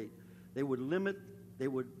 2028, they would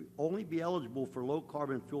only be eligible for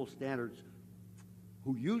low-carbon fuel standards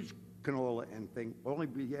who use canola and things, will only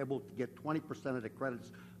be able to get 20% of the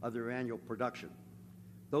credits of their annual production.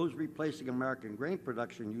 Those replacing American grain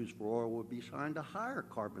production used for oil would be assigned a higher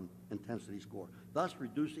carbon intensity score, thus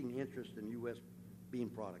reducing the interest in U.S. bean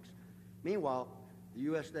products. Meanwhile, the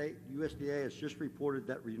USDA has just reported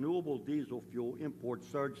that renewable diesel fuel imports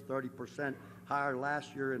surged 30% higher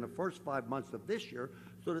last year in the first 5 months of this year,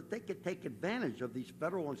 so that they could take advantage of these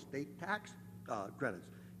federal and state tax credits.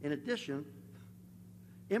 In addition,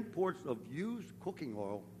 imports of used cooking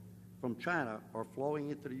oil from China are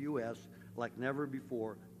flowing into the U.S. like never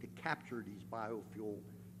before to capture these biofuel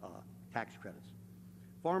tax credits.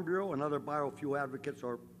 Farm Bureau and other biofuel advocates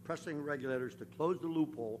are pressing regulators to close the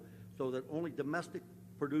loophole so that only domestic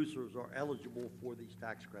producers are eligible for these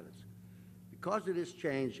tax credits. Because of this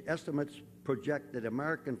change, estimates project that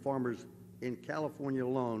American farmers in California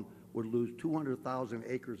alone would lose 200,000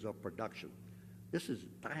 acres of production. This is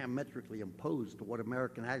diametrically opposed to what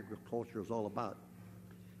American agriculture is all about.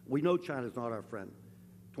 We know China's not our friend.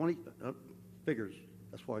 Figures,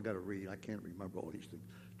 that's why I got to read. I can't remember all these things.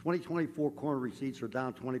 2024 corn receipts are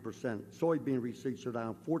down 20%. Soybean receipts are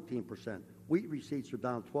down 14%. Wheat receipts are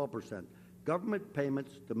down 12%. Government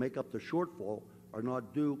payments to make up the shortfall are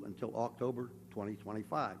not due until October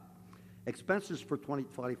 2025. Expenses for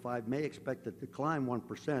 2025 may expect to decline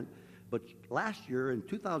 1%, but last year in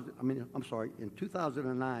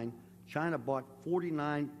 2009, China bought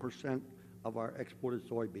 49% of our exported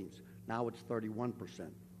soybeans. Now it's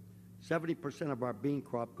 31%. 70% of our bean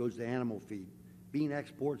crop goes to animal feed. Bean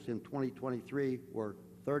exports in 2023 were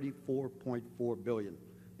 $34.4 billion.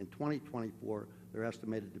 In 2024, they're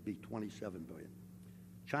estimated to be $27 billion.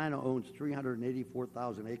 China owns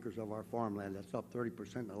 384,000 acres of our farmland. That's up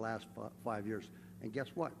 30% in the last 5 years. And guess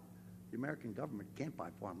what? The American government can't buy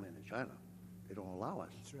farmland in China. They don't allow us.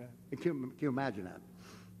 That's right. And can you imagine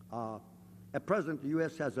that? At present, the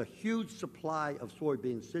U.S. has a huge supply of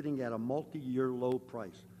soybeans sitting at a multi-year low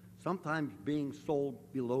price, sometimes being sold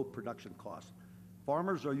below production costs.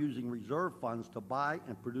 Farmers are using reserve funds to buy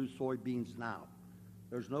and produce soybeans now.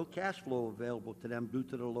 There's no cash flow available to them due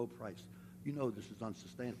to the low price. You know this is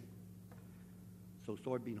unsustainable. So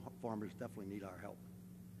soybean farmers definitely need our help.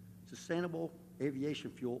 Sustainable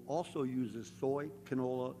aviation fuel also uses soy,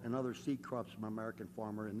 canola, and other seed crops from American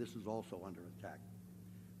farmer, and this is also under attack.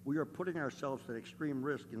 We are putting ourselves at extreme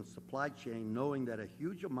risk in supply chain, knowing that a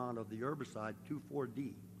huge amount of the herbicide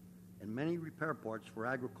 2,4-D and many repair parts for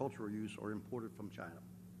agricultural use are imported from China.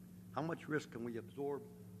 How much risk can we absorb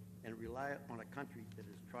and rely on a country that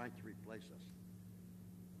is trying to replace us?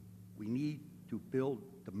 We need to build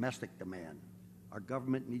domestic demand. Our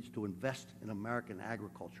government needs to invest in American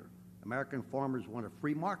agriculture. American farmers want a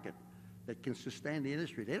free market that can sustain the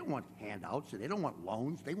industry. They don't want handouts, and they don't want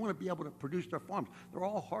loans. They want to be able to produce their farms. They're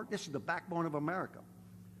all hard. This is the backbone of America.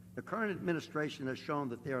 The current administration has shown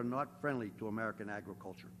that they are not friendly to American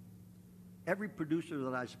agriculture. Every producer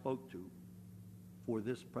that I spoke to for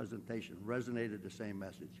this presentation resonated the same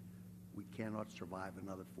message. We cannot survive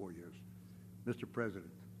another 4 years. Mr.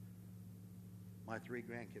 President, my 3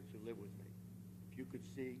 grandkids who live with me, if you could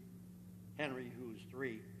see Henry, who's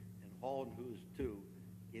 3, and Holland, who's 2,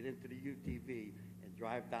 get into the UTV and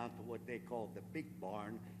drive down to what they call the big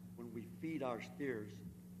barn when we feed our steers,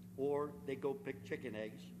 or they go pick chicken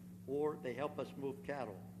eggs, or they help us move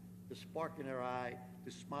cattle. The spark in their eye,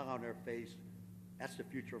 the smile on their face, that's the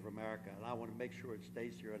future of America, and I want to make sure it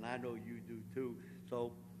stays here, and I know you do too.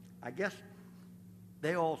 So I guess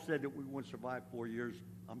they all said that we wouldn't survive 4 years.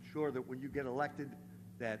 I'm sure that when you get elected,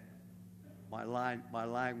 that my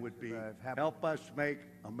line would be, help us make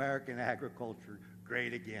American agriculture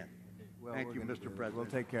great again. Well, Thank you, Mr. President. We'll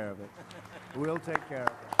take care of it. We'll take care of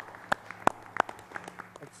it.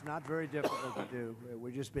 It's not very difficult to do.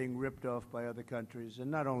 We're just being ripped off by other countries,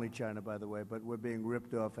 and not only China, by the way, but we're being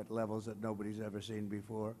ripped off at levels that nobody's ever seen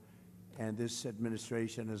before. And this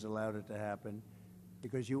administration has allowed it to happen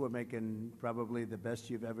because you were making probably the best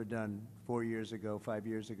you've ever done 4 years ago, 5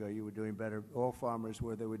 years ago. You were doing better. All farmers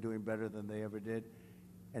were. They were doing better than they ever did.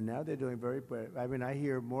 And now they're doing very better. I mean, I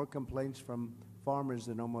hear more complaints from farmers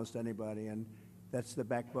than almost anybody, and that's the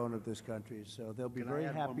backbone of this country. So they'll be very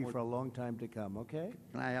happy for a long time to come, okay?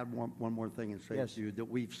 Can I add one more thing and say Yes. to you that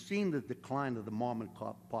we've seen the decline of the mom and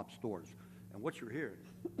pop stores. And what you're hearing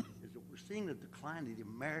is that we're seeing the decline of the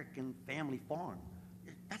American family farm.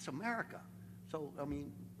 That's America. So, I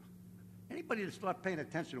mean, anybody that's not paying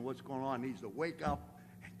attention to what's going on needs to wake up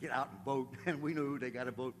and get out and vote. And we know who they got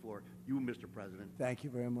to vote for. You, Mr. President. Thank you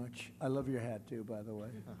very much. I love your hat, too, by the way.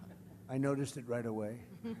 I noticed it right away.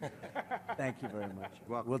 Thank you very much.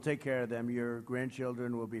 We'll take care of them. Your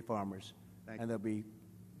grandchildren will be farmers. Thank and they'll be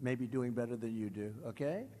maybe doing better than you do,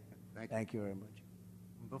 okay? Thank you very much.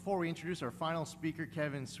 Before we introduce our final speaker,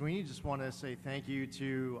 Kevin Sweeney, just want to say thank you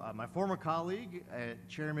to my former colleague,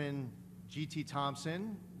 Chairman G.T.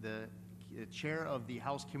 Thompson, the chair of the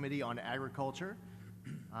House Committee on Agriculture.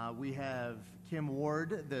 We have Kim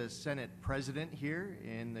Ward, the Senate President here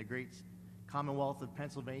in the great Commonwealth of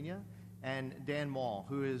Pennsylvania, and Dan Mall,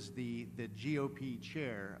 who is the GOP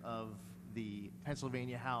chair of the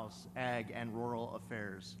Pennsylvania House Ag and Rural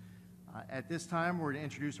Affairs. At this time, we're going to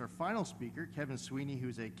introduce our final speaker, Kevin Sweeney,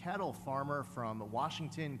 who's a cattle farmer from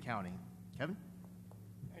Washington County. Kevin?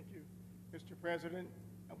 Thank you. Mr. President,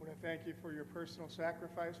 I want to thank you for your personal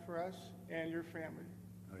sacrifice for us and your family.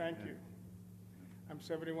 Thank you. I'm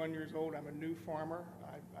 71 years old. I'm a new farmer.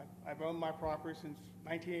 I've owned my property since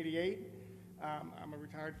 1988. I'm a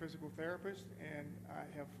retired physical therapist, and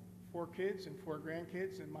I have 4 kids and 4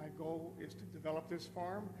 grandkids, and my goal is to develop this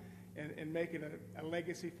farm and make it a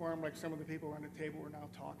legacy farm like some of the people around the table are now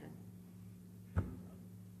talking.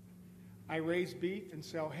 I raise beef and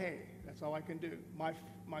sell hay. That's all I can do.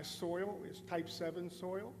 My soil is type 7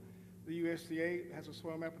 soil. The USDA has a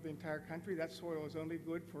soil map of the entire country. That soil is only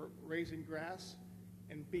good for raising grass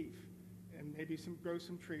and beef, and maybe grow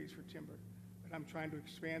some trees for timber. But I'm trying to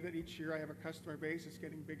expand it each year. I have a customer base that's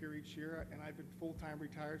getting bigger each year, and I've been full-time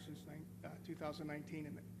retired since 2019,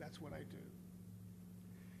 and that's what I do.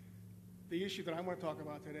 The issue that I want to talk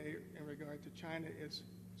about today in regard to China is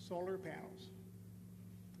solar panels.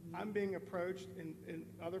 I'm being approached, and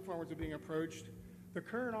other farmers are being approached. The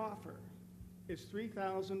current offer is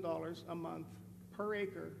 $3,000 a month per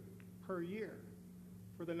acre per year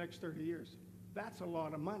for the next 30 years. That's a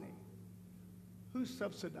lot of money. Who's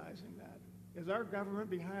subsidizing that? Is our government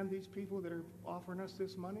behind these people that are offering us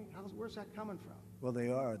this money? Where's that coming from? Well, they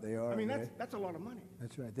are. I mean, that's a lot of money.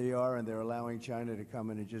 That's right. They are, and they're allowing China to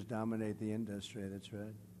come in and just dominate the industry. That's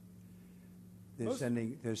right.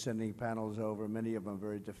 They're sending panels over. Many of them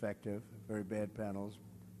very defective, very bad panels,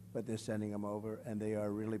 but they're sending them over, and they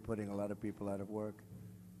are really putting a lot of people out of work.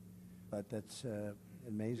 But that's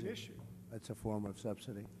amazing. It's an issue. That's a form of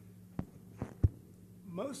subsidy.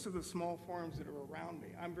 Most of the small farms that are around me,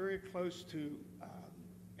 I'm very close to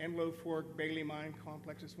Enlow Fork Bailey Mine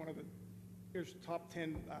Complex. It's one of the top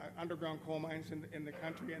 10 underground coal mines in the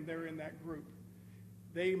country, and they're in that group.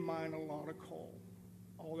 They mine a lot of coal.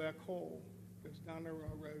 All that coal goes down the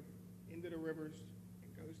railroad, into the rivers,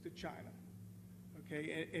 and goes to China.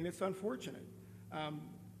 Okay, and it's unfortunate.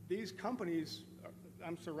 These companies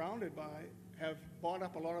I'm surrounded by have bought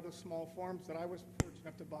up a lot of the small farms that I was fortunate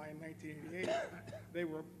enough to buy in 1988. They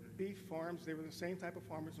were beef farms. They were the same type of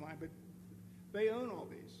farmers as mine, but they own all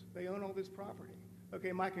these. They own all this property.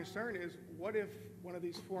 Okay, my concern is, what if one of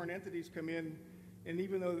these foreign entities come in, and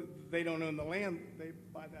even though they don't own the land, they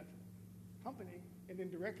buy that company and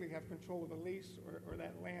indirectly have control of the lease or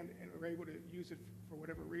that land and are able to use it for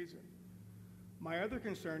whatever reason. My other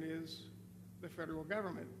concern is the federal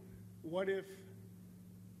government. What if,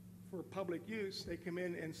 for public use, they come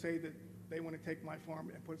in and say that they want to take my farm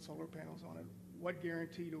and put solar panels on it? What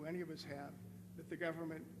guarantee do any of us have that the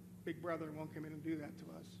government, Big Brother, won't come in and do that to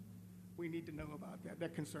us? We need to know about that.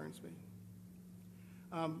 That concerns me.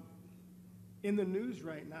 In the news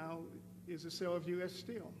right now is the sale of U.S.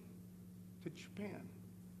 Steel to Japan.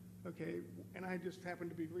 Okay, and I just happened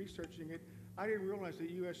to be researching it. I didn't realize that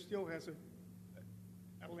U.S. Steel has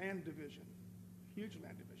a land division, huge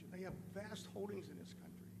land division. They have vast holdings in this country.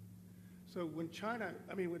 So when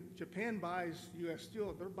when Japan buys U.S.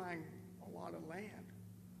 Steel, they're buying a lot of land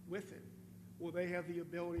with it. Will they have the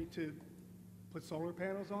ability to put solar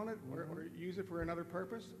panels on it or use it for another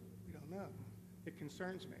purpose? We don't know. It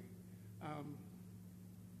concerns me.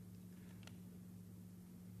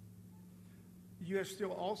 U.S.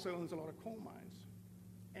 Steel also owns a lot of coal mines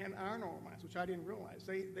and iron ore mines, which I didn't realize.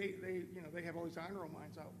 They have all these iron ore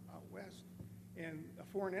mines out west, and a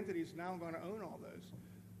foreign entity is now going to own all those.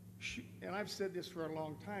 And I've said this for a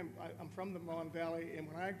long time. I'm from the Mon Valley, and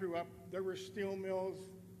when I grew up, there were steel mills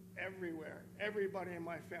everywhere. Everybody in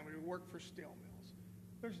my family worked for steel mills.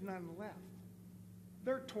 There's none left.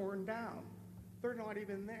 They're torn down. They're not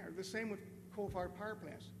even there. The same with coal-fired power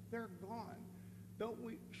plants. They're gone.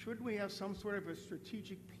 Should we have some sort of a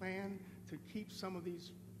strategic plan to keep some of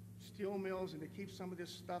these steel mills and to keep some of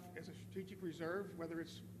this stuff as a strategic reserve, whether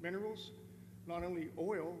it's minerals, not only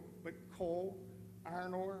oil, but coal,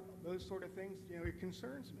 iron ore, those sort of things? It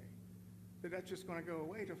concerns me that that's just going to go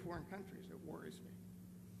away to foreign countries. It worries me.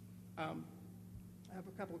 I have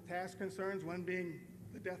a couple of tax concerns, one being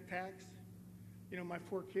the death tax. My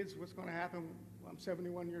 4 kids, what's going to happen when I'm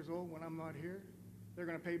 71 years old when I'm not here? They're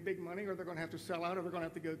going to pay big money, or they're going to have to sell out, or they're going to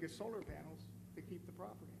have to go get solar panels to keep the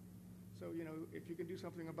property. So, if you can do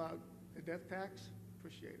something about the death tax,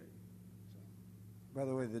 appreciate it. By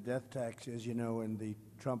the way, the death tax, as you know, in the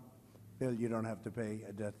Trump bill, you don't have to pay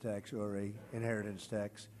a death tax or a inheritance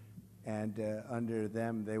tax. And under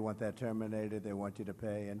them, they want that terminated. They want you to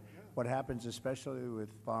pay. And what happens, especially with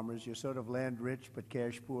farmers, you're sort of land rich but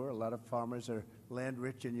cash poor. A lot of farmers are land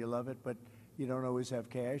rich and you love it, but you don't always have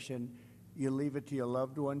cash. And you leave it to your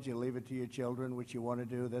loved ones. You leave it to your children, which you want to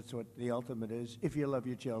do. That's what the ultimate is. If you love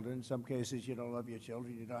your children. In some cases, you don't love your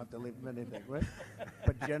children. You don't have to leave them anything, right?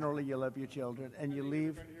 But generally, you love your children. And you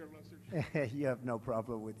leave. You have no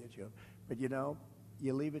problem with your children. But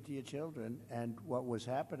you leave it to your children, and what was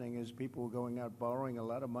happening is people were going out borrowing a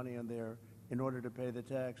lot of money in order to pay the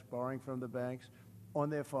tax, borrowing from the banks on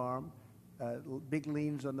their farm, big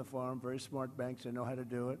liens on the farm, very smart banks that know how to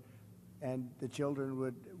do it, and the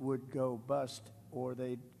children would go bust, or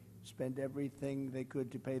they'd spend everything they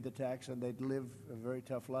could to pay the tax, and they'd live a very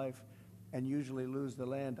tough life and usually lose the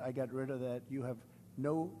land. I got rid of that. You have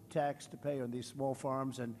no tax to pay on these small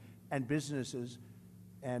farms and businesses.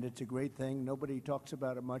 And it's a great thing. Nobody talks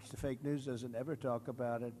about it much. The fake news doesn't ever talk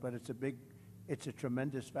about it, but it's a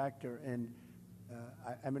tremendous factor. And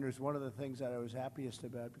it was one of the things that I was happiest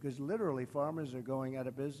about, because literally farmers are going out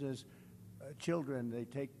of business. Children, they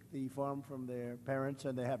take the farm from their parents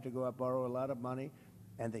and they have to go out borrow a lot of money,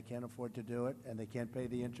 and they can't afford to do it, and they can't pay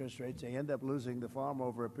the interest rates. They end up losing the farm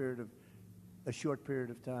over a short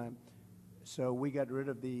period of time. So we got rid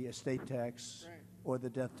of the estate tax Right. or the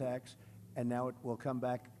death tax, and now it will come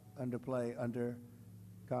back under play under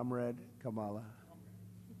Comrade Kamala.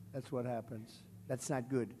 That's what happens. That's not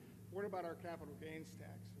good. What about our capital gains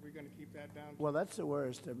tax? Are we going to keep that down? Well, that's the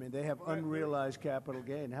worst. I mean, they have Right, unrealized capital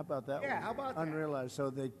gain. How about that one? Yeah, how about that? Unrealized. So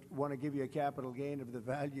they want to give you a capital gain if the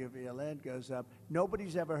value of your land goes up.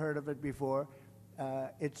 Nobody's ever heard of it before.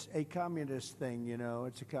 It's a communist thing, you know.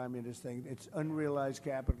 It's a communist thing. It's unrealized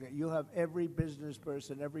capital gain. You'll have every business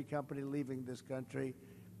person, every company leaving this country.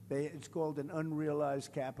 It's called an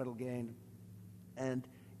unrealized capital gain. And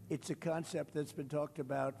it's a concept that's been talked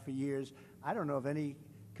about for years. I don't know if any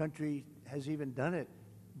country has even done it,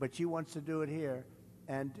 but she wants to do it here.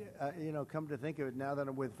 And, you know, come to think of it, now that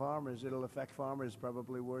I'm with farmers, it'll affect farmers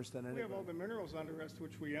probably worse than We anybody. have all the minerals under us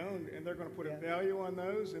which we own, and they're going to put Yeah. a value on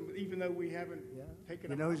those, and even though we haven't taken You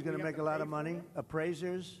them know out, who's going we to have make a lot pay of for money? it.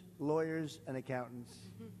 Appraisers, lawyers, and accountants.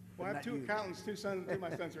 Well, I have Not two you. accountants, two of my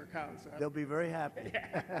sons are accountants. They'll be very happy.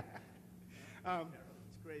 It's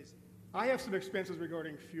crazy. I have some expenses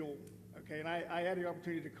regarding fuel, okay? And I had the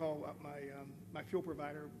opportunity to call up my fuel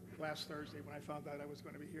provider last Thursday when I found out I was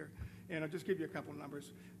going to be here. And I'll just give you a couple of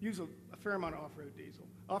numbers. Use a fair amount of off-road diesel.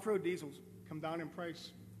 Off-road diesels come down in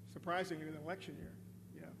price surprisingly in an election year.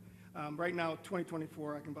 You know, right now,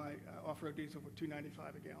 2024, I can buy off-road diesel for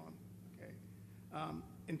 $2.95 a gallon, okay?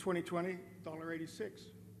 In 2020,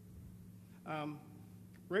 $1.86.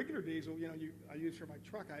 Regular diesel, you know, I use for my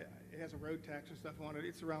truck. It has a road tax and stuff on it.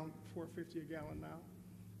 It's around $4.50 a gallon now.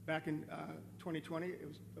 Back in 2020, it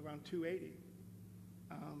was around $2.80.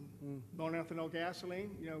 Non-ethanol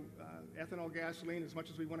gasoline, you know, ethanol gasoline. As much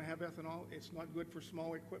as we want to have ethanol, it's not good for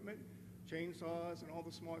small equipment, chainsaws, and all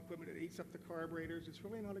the small equipment. It eats up the carburetors. It's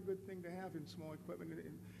really not a good thing to have in small equipment.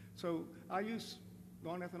 So I use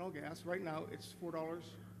non-ethanol gas. Right now, it's $4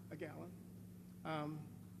 a gallon.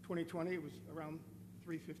 2020, it was around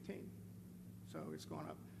 $3.15, so it's gone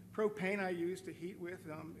up. Propane I use to heat with,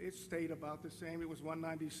 it stayed about the same. It was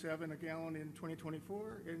 $1.97 a gallon in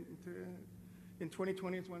 2024, and in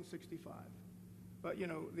 2020 it's $1.65. But you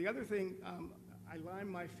know, the other thing, I lime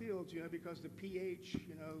my fields, you know, because the pH,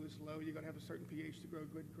 you know, is low. You got to have a certain pH to grow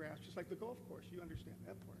good grass, just like the golf course. You understand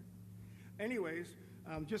that part. Anyways,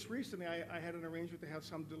 just recently I had an arrangement to have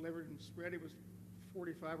some delivered and spread. It was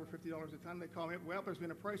 $45 or $50 a ton. They call me up, well, there's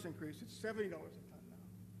been a price increase. It's $70 a ton now,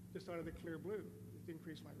 just out of the clear blue. It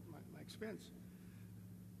increased my expense.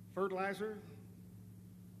 Fertilizer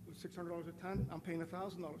was $600 a ton. I'm paying $1,000 a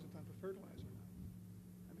ton for fertilizer now.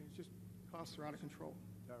 I mean, it's just, costs are out of control.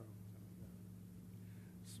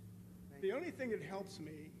 The only thing that helps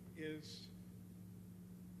me is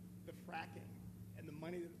the fracking and the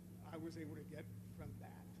money that I was able to get from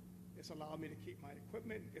that. It's allowed me to keep my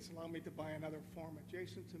equipment. It's allowed me to buy another farm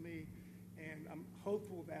adjacent to me. And I'm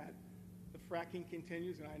hopeful that the fracking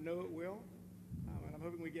continues, and I know it will. And I'm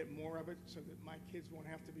hoping we get more of it so that my kids won't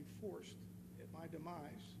have to be forced at my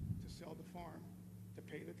demise to sell the farm to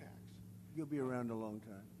pay the tax. You'll be around a long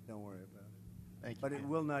time. Don't worry about it. Thank you. But it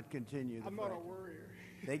will not continue. the I'm not a fracking. worrier.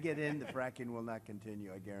 They get in, the fracking will not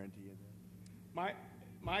continue, I guarantee you that.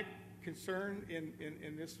 My concern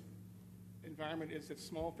in this environment is that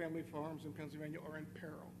small family farms in Pennsylvania are in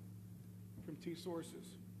peril from two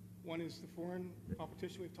sources. One is the foreign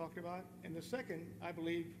competition we've talked about, and the second, I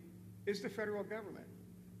believe, is the federal government.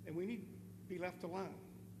 And we need to be left alone.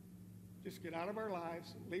 Just get out of our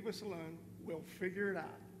lives, leave us alone, we'll figure it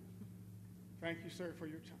out. Thank you, sir, for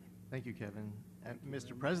your time. Thank you, Kevin.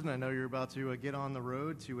 Mr. President, I know you're about to get on the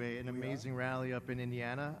road to an amazing rally up in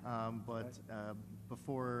Indiana, but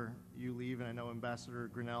before you leave, and I know Ambassador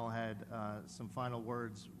Grinnell had some final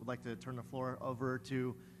words, would like to turn the floor over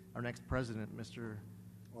to our next president, Mr.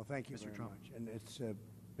 Well, thank you Mr. very Trump. much. And it's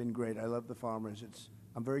been great. I love the farmers.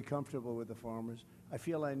 I'm very comfortable with the farmers. I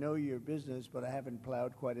feel I know your business, but I haven't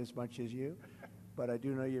plowed quite as much as you. But I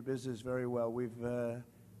do know your business very well.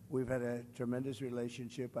 We've had a tremendous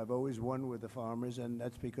relationship. I've always won with the farmers, and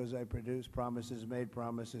that's because I produce promises made,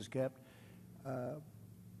 promises kept.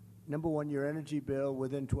 Number one, your energy bill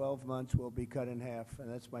within 12 months will be cut in half, and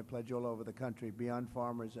that's my pledge all over the country. Beyond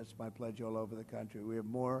farmers, that's my pledge all over the country. We have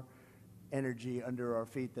more energy under our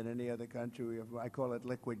feet than any other country. I call it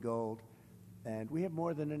liquid gold, and we have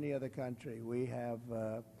more than any other country. We have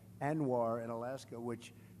Anwar in Alaska,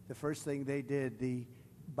 which the first thing they did, the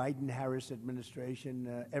Biden-Harris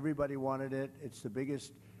administration, everybody wanted it. It's the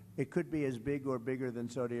biggest. It could be as big or bigger than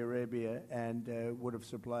Saudi Arabia, and would have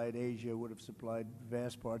supplied Asia, would have supplied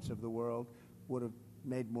vast parts of the world, would have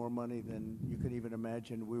made more money than you could even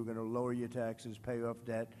imagine. We were going to lower your taxes, pay off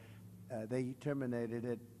debt. They terminated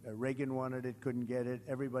it. Reagan wanted it, couldn't get it.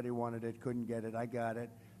 Everybody wanted it, couldn't get it. I got it.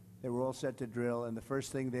 They were all set to drill, and the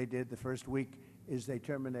first thing they did the first week is they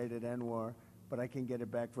terminated NWAR, but I can get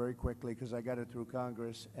it back very quickly because I got it through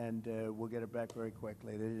Congress, and we'll get it back very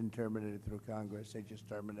quickly. They didn't terminate it through Congress. They just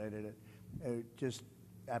terminated it. Just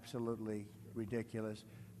absolutely ridiculous.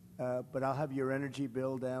 But I'll have your energy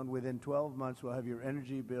bill down within 12 months. We'll have your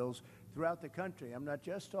energy bills throughout the country. I'm not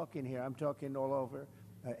just talking here. I'm talking all over.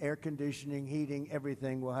 Air conditioning, heating,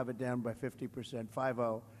 everything. We'll have it down by 50%,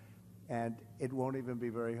 50. And it won't even be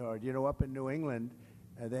very hard. You know, up in New England,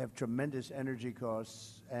 they have tremendous energy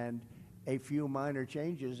costs and a few minor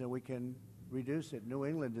changes, and we can reduce it. New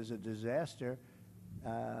England is a disaster.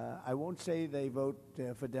 I won't say they vote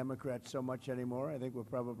for Democrats so much anymore. I think we're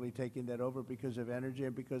probably taking that over because of energy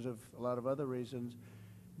and because of a lot of other reasons.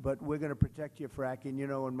 But we're going to protect your fracking. You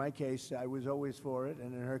know, in my case, I was always for it,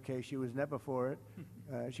 and in her case, she was never for it.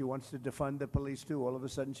 She wants to defund the police, too. All of a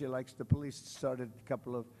sudden, she likes the police. Started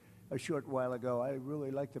a short while ago. I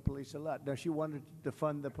really like the police a lot. Now, she wanted to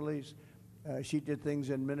defund the police. She did things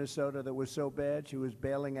in Minnesota that was so bad. She was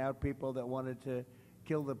bailing out people that wanted to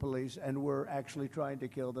kill the police and were actually trying to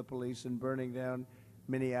kill the police and burning down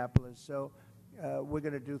Minneapolis. So we're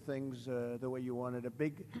going to do things the way you want it.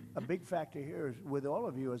 A big factor here is, with all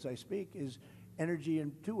of you as I speak, is energy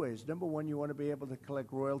in two ways. Number one, you want to be able to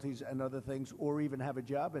collect royalties and other things, or even have a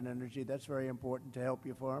job in energy. That's very important to help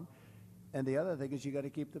your farm. And the other thing is you got to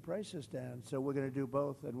keep the prices down. So we're going to do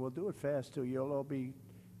both, and we'll do it fast too.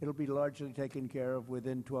 It'll be largely taken care of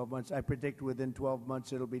within 12 months. I predict within 12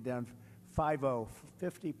 months it'll be down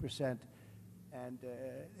 50%. And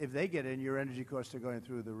if they get in, your energy costs are going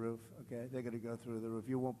through the roof. Okay, they're going to go through the roof.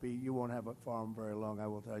 You won't have a farm very long. I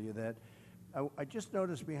will tell you that. I just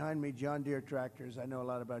noticed behind me John Deere tractors. I know a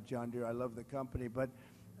lot about John Deere. I love the company, but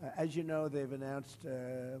as you know, they've announced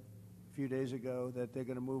a few days ago that they're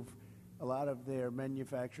going to move a lot of their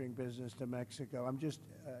manufacturing business to Mexico. I'm just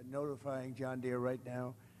notifying John Deere right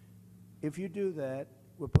now. If you do that,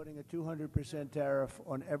 we're putting a 200% tariff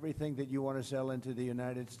on everything that you want to sell into the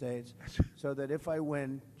United States, so that if I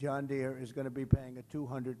win, John Deere is going to be paying a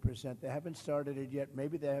 200%. They haven't started it yet.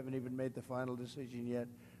 Maybe they haven't even made the final decision yet,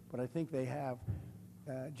 but I think they have.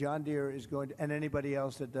 John Deere is going to, and anybody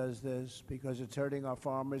else that does this, because it's hurting our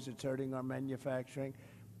farmers, it's hurting our manufacturing.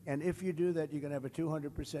 And if you do that, you're going to have a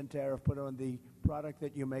 200% tariff put on the product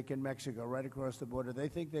that you make in Mexico, right across the border. They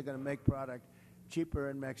think they're going to make product cheaper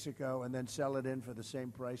in Mexico and then sell it in for the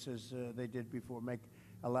same prices they did before, make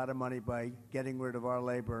a lot of money by getting rid of our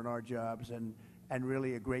labor and our jobs, and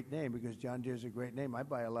really a great name, because John Deere's a great name. I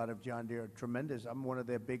buy a lot of John Deere, tremendous. I'm one of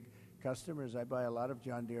their big customers. I buy a lot of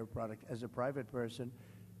John Deere product as a private person.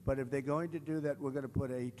 But if they're going to do that, we're going to put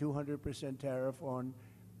a 200% tariff on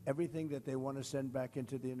everything that they want to send back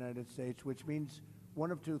into the United States, which means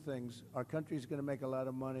one of two things. Our country's going to make a lot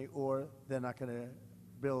of money, or they're not going to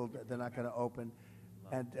build, they're not going to open,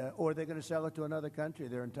 and or they're going to sell it to another country.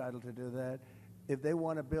 They're entitled to do that. If they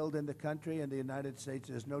want to build in the country, in the United States,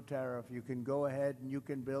 there's no tariff. You can go ahead and you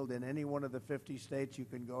can build in any one of the 50 states. You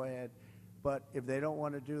can go ahead. But if they don't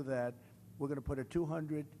want to do that, we're going to put a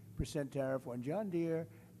 200% tariff on John Deere.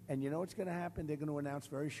 And you know what's going to happen? They're going to announce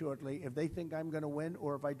very shortly, if they think I'm going to win,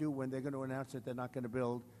 or if I do win, they're going to announce that they're not going to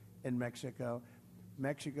build in Mexico.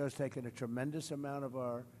 Mexico's taken a tremendous amount of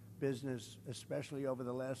our business, especially over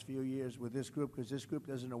the last few years with this group, because this group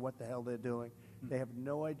doesn't know what the hell they're doing. They have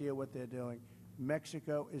no idea what they're doing.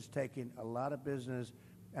 Mexico is taking a lot of business,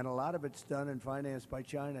 and a lot of it's done and financed by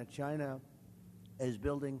China. China is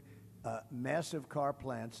building massive car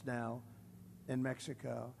plants now in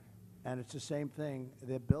Mexico, and it's the same thing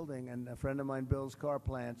they're building. And a friend of mine builds car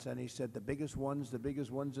plants, and he said the biggest ones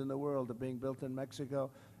in the world are being built in Mexico.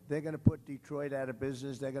 They're going to put Detroit out of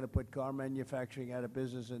business. They're going to put car manufacturing out of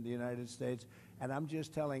business in the United States. And I'm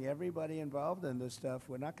just telling everybody involved in this stuff,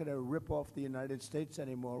 we're not going to rip off the United States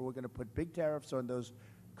anymore. We're going to put big tariffs on those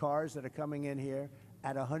cars that are coming in here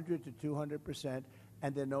at 100 to 200%,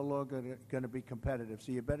 and they're no longer going to be competitive.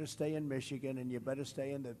 So you better stay in Michigan, and you better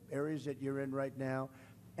stay in the areas that you're in right now.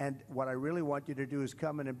 And what I really want you to do is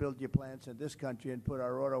come in and build your plants in this country and put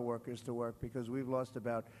our auto workers to work, because we've lost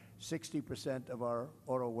about 60% of our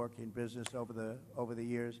auto working business over the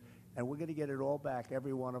years. And we're going to get it all back,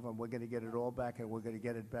 every one of them. We're going to get it all back, and we're going to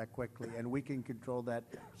get it back quickly. And we can control that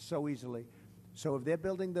so easily. So if they're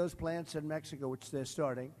building those plants in Mexico, which they're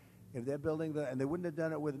starting, if they're building and they wouldn't have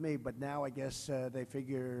done it with me, but now I guess they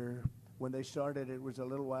figure, when they started, it was a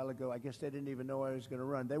little while ago, I guess they didn't even know I was going to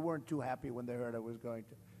run. They weren't too happy when they heard I was going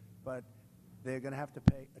to. But they're going to have to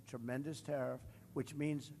pay a tremendous tariff, which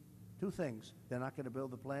means two things. They're not going to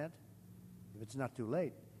build the plant. If it's not too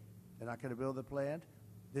late, they're not going to build the plant.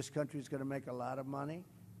 This country is going to make a lot of money.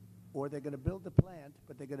 or they're going to build the plant,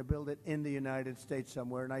 but they're going to build it in the United States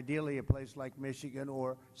somewhere, and ideally a place like Michigan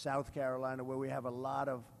or South Carolina, where we have a lot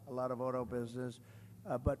of auto business.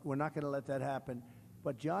 But we're not going to let that happen.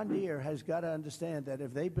 But John Deere has got to understand that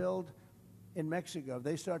if they build in Mexico, if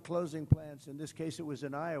they start closing plants, in this case it was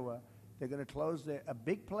in Iowa, they're going to close a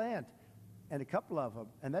big plant, and a couple of them,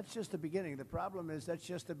 and that's just the beginning. The problem is that's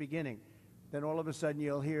just the beginning. Then all of a sudden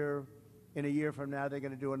you'll hear in a year from now they're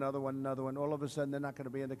going to do another one. All of a sudden they're not going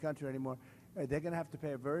to be in the country anymore. They're going to have to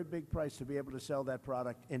pay a very big price to be able to sell that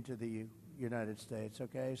product into the United States,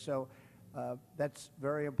 okay? So that's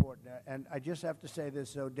very important. And I just have to say this,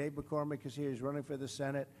 so Dave McCormick is here. He's running for the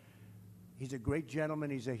Senate. He's a great gentleman.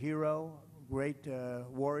 He's a hero, great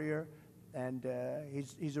warrior, and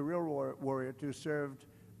he's a real warrior too. Served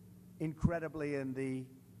incredibly in the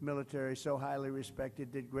military, so highly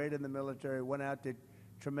respected, did great in the military, went out, did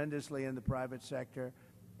tremendously in the private sector,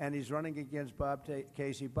 and he's running against Bob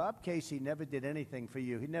Casey. Bob Casey never did anything for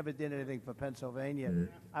you. He never did anything for Pennsylvania.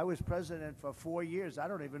 I was president for 4 years. I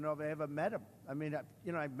don't even know if I ever met him. I mean,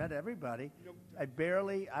 I've met everybody. I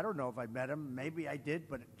don't know if I met him. Maybe I did,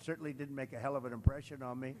 but it certainly didn't make a hell of an impression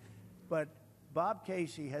on me. But Bob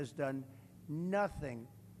Casey has done nothing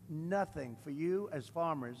for you as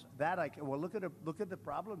farmers. Well, look at the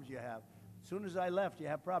problems you have. As soon as I left, you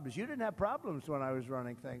have problems. You didn't have problems when I was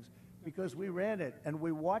running things because we ran it and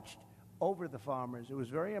we watched over the farmers. It was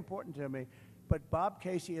very important to me. But Bob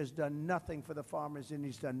Casey has done nothing for the farmers, and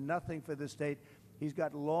he's done nothing for the state. He's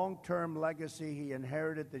got long-term legacy. He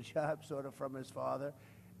inherited the job sort of from his father.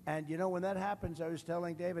 And, when that happens, I was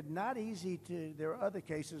telling David, not easy there are other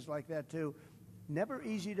cases like that too, never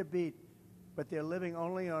easy to beat, but they're living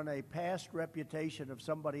only on a past reputation of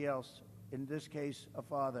somebody else, in this case, a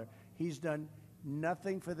father. He's done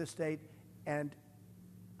nothing for the state, and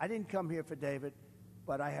I didn't come here for David,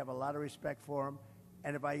 but I have a lot of respect for him.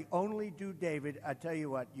 And if I only do David, I tell you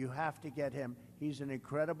what, you have to get him. He's an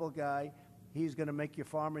incredible guy. He's going to make your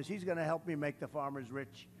farmers, he's going to help me make the farmers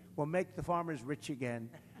rich. We'll make the farmers rich again.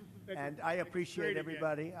 And I appreciate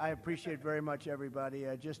everybody. I appreciate very much everybody.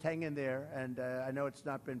 Just hang in there, and I know it's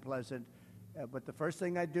not been pleasant. But the first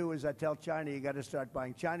thing I do is I tell China, you got to start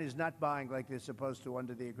buying. China's not buying like they're supposed to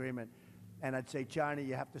under the agreement. And I'd say, China,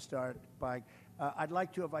 you have to start buying. I'd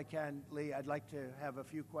like to, if I can, Lee, I'd like to have a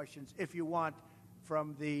few questions, if you want,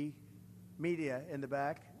 from the media in the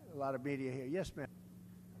back. A lot of media here. Yes, ma'am.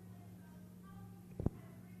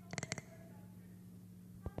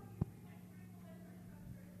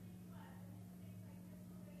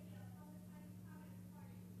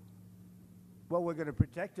 Well, we're going to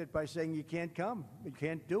protect it by saying you can't come. You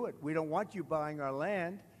can't do it. We don't want you buying our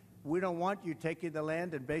land. We don't want you taking the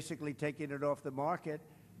land and basically taking it off the market.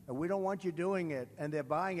 And we don't want you doing it. And they're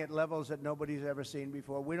buying at levels that nobody's ever seen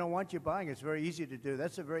before. We don't want you buying. It's very easy to do.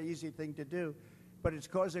 That's a very easy thing to do. But it's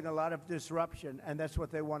causing a lot of disruption, and that's what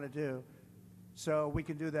they want to do. So we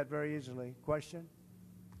can do that very easily. Question?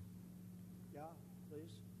 Yeah,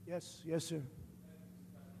 please. Yes, sir.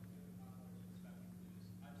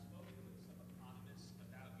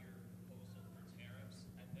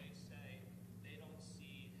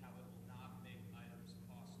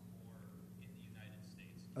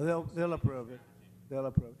 They'll approve it. They'll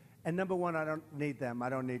approve it. And number one, I don't need them. I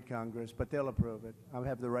don't need Congress, but they'll approve it. I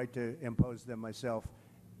have the right to impose them myself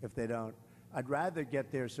if they don't. I'd rather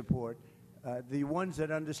get their support. The ones that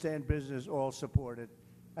understand business all support it.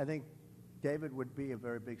 I think David would be a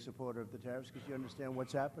very big supporter of the tariffs because you understand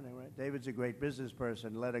what's happening, right? David's a great business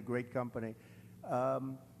person, led a great company.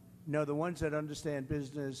 No, the ones that understand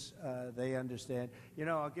business, they understand.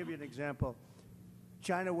 I'll give you an example.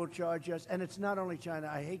 China will charge us, and it's not only China.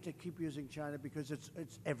 I hate to keep using China because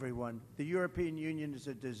it's everyone. The European Union is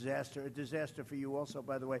a disaster for you also,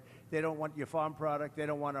 by the way. They don't want your farm product. They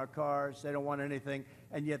don't want our cars. They don't want anything,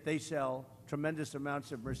 and yet they sell tremendous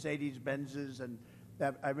amounts of Mercedes-Benzes, and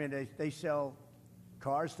they sell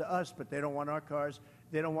cars to us, but they don't want our cars.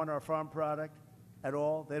 They don't want our farm product at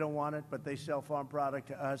all. They don't want it, but they sell farm product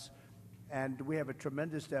to us. And we have a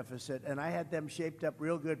tremendous deficit. And I had them shaped up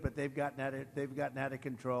real good, but they've gotten out of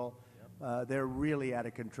control. Yep. They're really out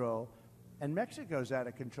of control. And Mexico's out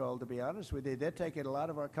of control, to be honest with you. They're taking a lot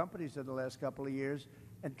of our companies in the last couple of years,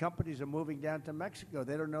 and companies are moving down to Mexico.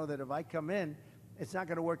 They don't know that if I come in, it's not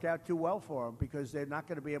going to work out too well for them because they're not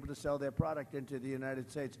going to be able to sell their product into the United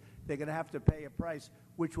States. They're going to have to pay a price,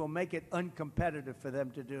 which will make it uncompetitive for them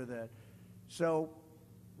to do that. So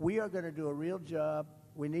we are going to do a real job.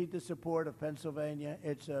 We need the support of Pennsylvania.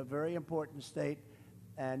 It's a very important state,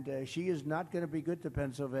 and she is not going to be good to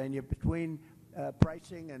Pennsylvania between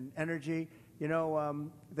pricing and energy.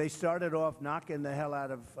 They started off knocking the hell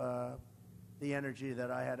out of the energy that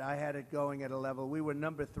I had. I had it going at a level. We were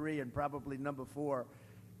number 3 and probably number 4.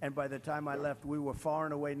 And by the time I left, we were far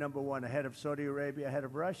and away number 1, ahead of Saudi Arabia, ahead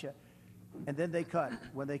of Russia. And then they cut.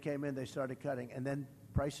 When they came in, they started cutting. And then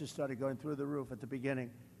prices started going through the roof at the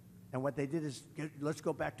beginning. And what they did is, let's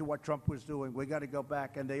go back to what Trump was doing. We got to go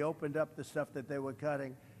back. And they opened up the stuff that they were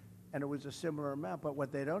cutting, and it was a similar amount. But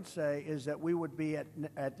what they don't say is that we would be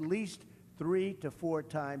at least 3 to 4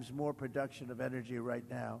 times more production of energy right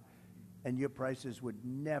now, and your prices would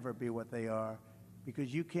never be what they are,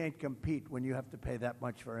 because you can't compete when you have to pay that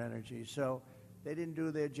much for energy. So they didn't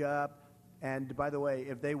do their job. And by the way,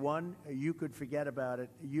 if they won, you could forget about it.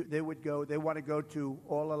 They want to go to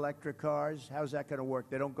all electric cars. How's that going to work?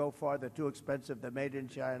 They don't go far. They're too expensive. They're made in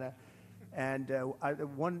China. And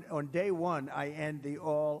on day one, I end the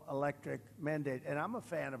all electric mandate. And I'm a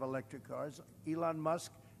fan of electric cars. Elon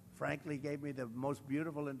Musk, frankly, gave me the most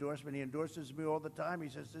beautiful endorsement. He endorses me all the time. He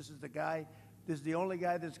says, this is the only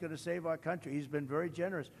guy that's going to save our country. He's been very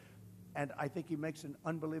generous. And I think he makes an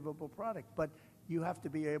unbelievable product. But you have to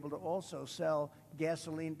be able to also sell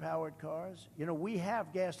gasoline-powered cars. You know, we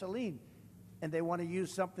have gasoline, and they want to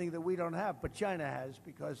use something that we don't have, but China has,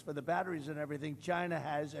 because for the batteries and everything, China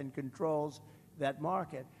has and controls that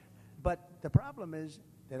market. But the problem is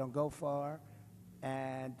they don't go far,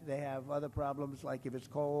 and they have other problems, like if it's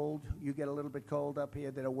cold, you get a little bit cold up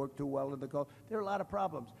here, they don't work too well in the cold. There are a lot of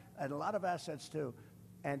problems, and a lot of assets, too.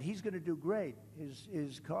 And he's going to do great.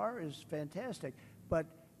 His car is fantastic, but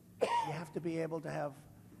you have to be able to have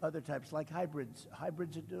other types, like hybrids.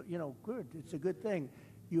 Hybrids are, good. It's a good thing.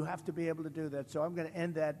 You have to be able to do that. So I'm going to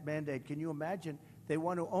end that mandate. Can you imagine? They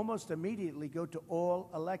want to almost immediately go to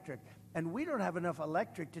all electric. And we don't have enough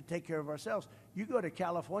electric to take care of ourselves. You go to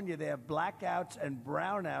California, they have blackouts and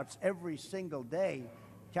brownouts every single day.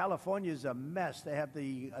 California's a mess. They have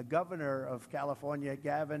the governor of California,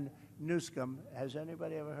 Gavin Newsom. Has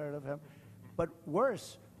anybody ever heard of him? But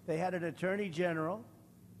worse, they had an attorney general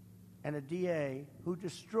and a DA who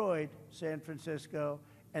destroyed San Francisco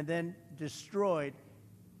and then destroyed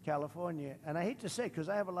California. And I hate to say, because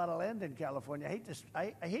I have a lot of land in California,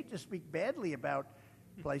 I hate to speak badly about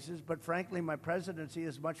places, but frankly, my presidency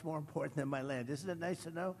is much more important than my land. Isn't it nice to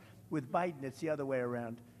know? With Biden, it's the other way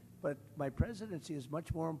around. But my presidency is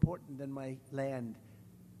much more important than my land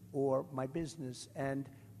or my business. And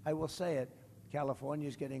I will say it, California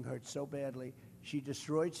is getting hurt so badly. She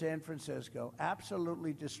destroyed San Francisco,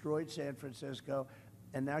 absolutely destroyed San Francisco,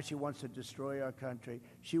 and now she wants to destroy our country.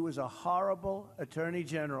 She was a horrible attorney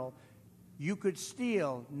general. You could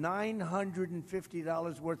steal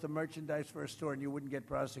 $950 worth of merchandise for a store and you wouldn't get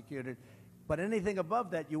prosecuted. But anything above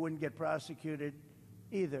that, you wouldn't get prosecuted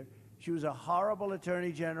either. She was a horrible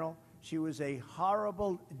attorney general. She was a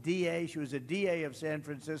horrible DA. She was a DA of San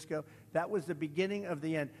Francisco. That was the beginning of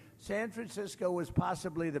the end. San Francisco was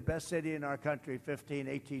possibly the best city in our country 15,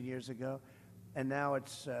 18 years ago, and now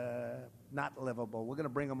it's not livable. We're going to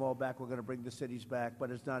bring them all back. We're going to bring the cities back,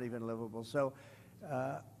 but it's not even livable. So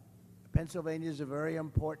Pennsylvania is a very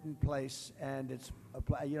important place, and it's,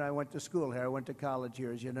 I went to school here. I went to college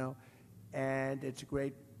here, as you know, and it's a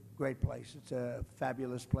great place. It's a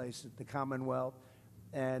fabulous place at the Commonwealth,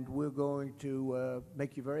 and we're going to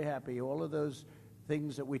make you very happy. All of those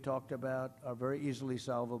things that we talked about are very easily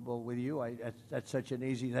solvable with you. That's such an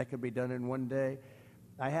easy, that could be done in one day.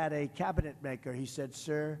 I had a cabinet maker. He said,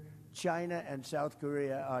 sir, China and South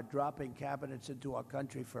Korea are dropping cabinets into our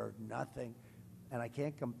country for nothing, and I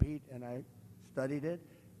can't compete. And I studied it,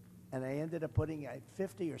 and I ended up putting a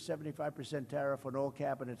 50 or 75% tariff on all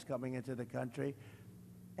cabinets coming into the country.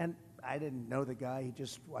 And I didn't know the guy.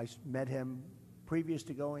 I met him previous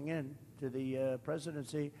to going in to the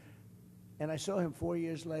presidency. And I saw him 4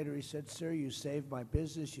 years later. He said, sir, you saved my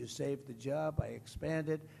business. You saved the job. I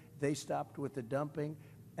expanded. They stopped with the dumping.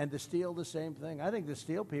 And the steel, the same thing. I think the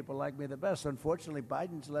steel people like me the best. Unfortunately,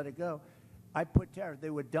 Biden's let it go. I put tariff. They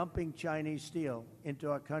were dumping Chinese steel into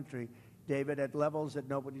our country, David, at levels that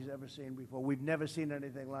nobody's ever seen before. We've never seen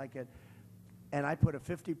anything like it. And I put a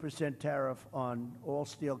 50% tariff on all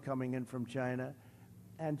steel coming in from China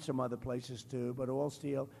and some other places too, but all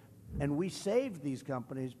steel. And we saved these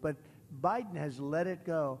companies, but Biden has let it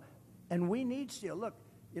go. And we need steel. Look,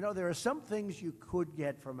 there are some things you could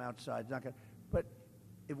get from outside. But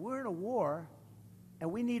if we're in a war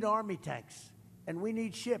and we need army tanks and we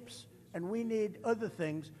need ships and we need other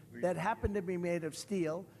things that happen to be made of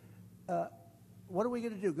steel, what are we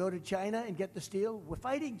going to do? Go to China and get the steel? We're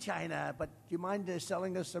fighting China, but do you mind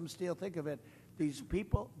selling us some steel? Think of it. These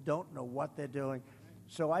people don't know what they're doing.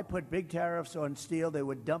 So I put big tariffs on steel. They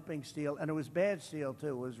were dumping steel, and it was bad steel, too.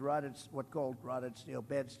 It was rotted steel,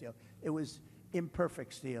 bad steel. It was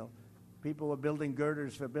imperfect steel. people were building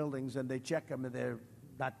girders for buildings, and they check them, and they're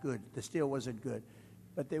not good. The steel wasn't good.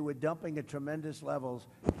 But they were dumping at tremendous levels,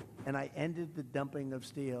 and I ended the dumping of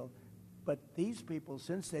steel. But these people,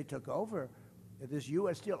 since they took over this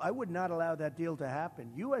U.S. Steel, I would not allow that deal to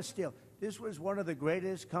happen. U.S. Steel, this was one of the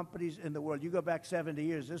greatest companies in the world. You go back 70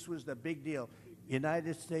 years, this was the big deal.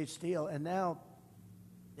 United States Steel, and now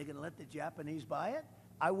they're going to let the Japanese buy it?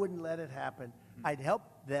 I wouldn't let it happen. I'd help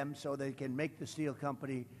them so they can make the steel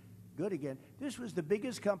company good again. This was the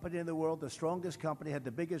biggest company in the world, the strongest company, had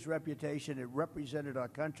the biggest reputation. It represented our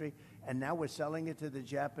country, and now we're selling it to the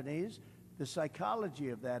Japanese. The psychology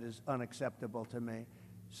of that is unacceptable to me.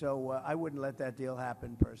 So I wouldn't let that deal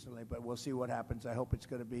happen personally, but we'll see what happens. I hope it's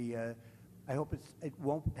going to be, I hope it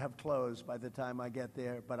won't have closed by the time I get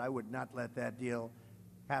there, but I would not let that deal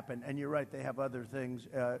happen. And you're right, they have other things.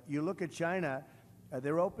 You look at China,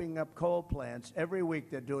 they're opening up coal plants. Every week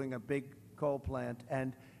they're doing a big coal plant.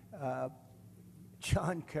 And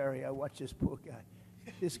John Kerry, I watch this poor guy.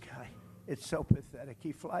 This guy, it's so pathetic.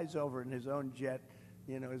 He flies over in his own jet.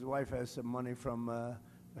 You know, his wife has some money from a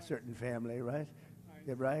certain family, right?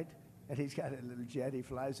 Yeah, right? And he's got a little jet. He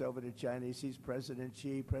flies over to China. He sees President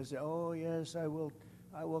Xi. President, oh, yes, I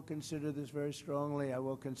will consider this very strongly. I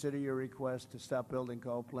will consider your request to stop building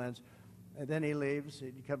coal plants. And then he leaves.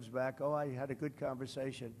 He comes back. Oh, I had a good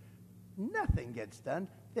conversation. Nothing gets done.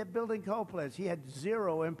 They're building coal plants. He had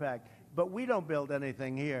zero impact. But we don't build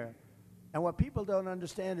anything here. And what people don't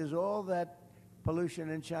understand is all that pollution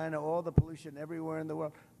in China, all the pollution everywhere in the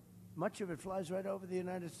world, much of it flies right over the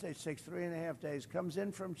United States, takes 3.5 days, comes in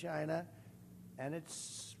from China, and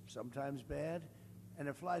it's sometimes bad, and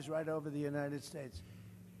it flies right over the United States.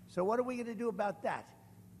 So what are we going to do about that?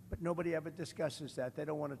 But nobody ever discusses that. They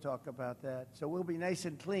don't want to talk about that. So we'll be nice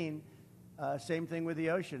and clean. Same thing with the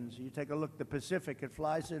oceans. You take a look, the Pacific, it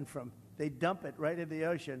flies in from, they dump it right in the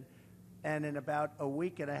ocean, and in about a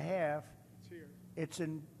week and a half, it's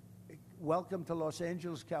in, welcome to Los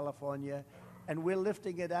Angeles, California, and we're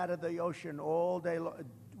lifting it out of the ocean all day long.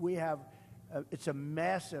 We have, it's a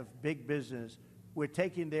massive, big business. We're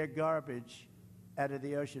taking their garbage out of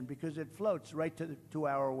the ocean because it floats right to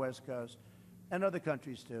our West Coast, and other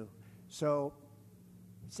countries too. So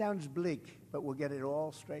it sounds bleak, but we'll get it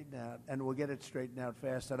all straightened out, and we'll get it straightened out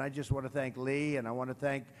fast. And I just want to thank Lee, and I want to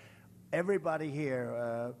thank everybody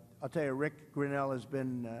here. I'll tell you, Rick Grinnell has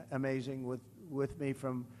been amazing with me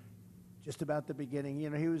from just about the beginning.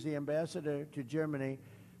 You know, he was the ambassador to Germany,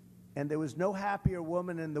 and there was no happier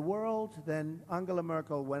woman in the world than Angela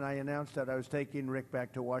Merkel when I announced that I was taking Rick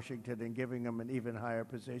back to Washington and giving him an even higher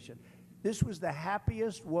position. This was the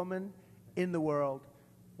happiest woman in the world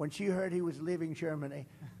when she heard he was leaving Germany.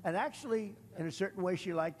 And actually, in a certain way,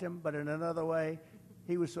 she liked him, but in another way,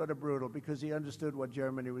 he was sort of brutal because he understood what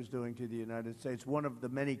Germany was doing to the United States, one of the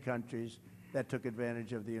many countries that took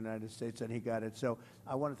advantage of the United States, and he got it. So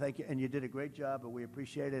I want to thank you, and you did a great job, and we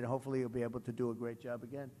appreciate it, and hopefully you'll be able to do a great job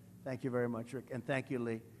again. Thank you very much, Rick, and thank you,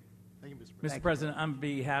 Lee. Thank you, Mr. President. Mr. President, on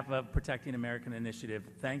behalf of Protecting American Initiative,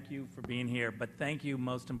 thank you for being here, but thank you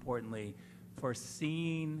most importantly for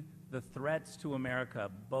seeing the threats to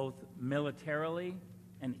America, both militarily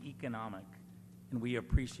and economic, and we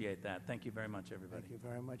appreciate that. Thank you very much, everybody. Thank you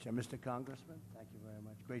very much. And Mr. Congressman, thank you very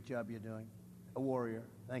much. Great job you're doing. A warrior.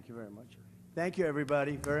 Thank you very much. Thank you,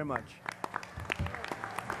 everybody, very much.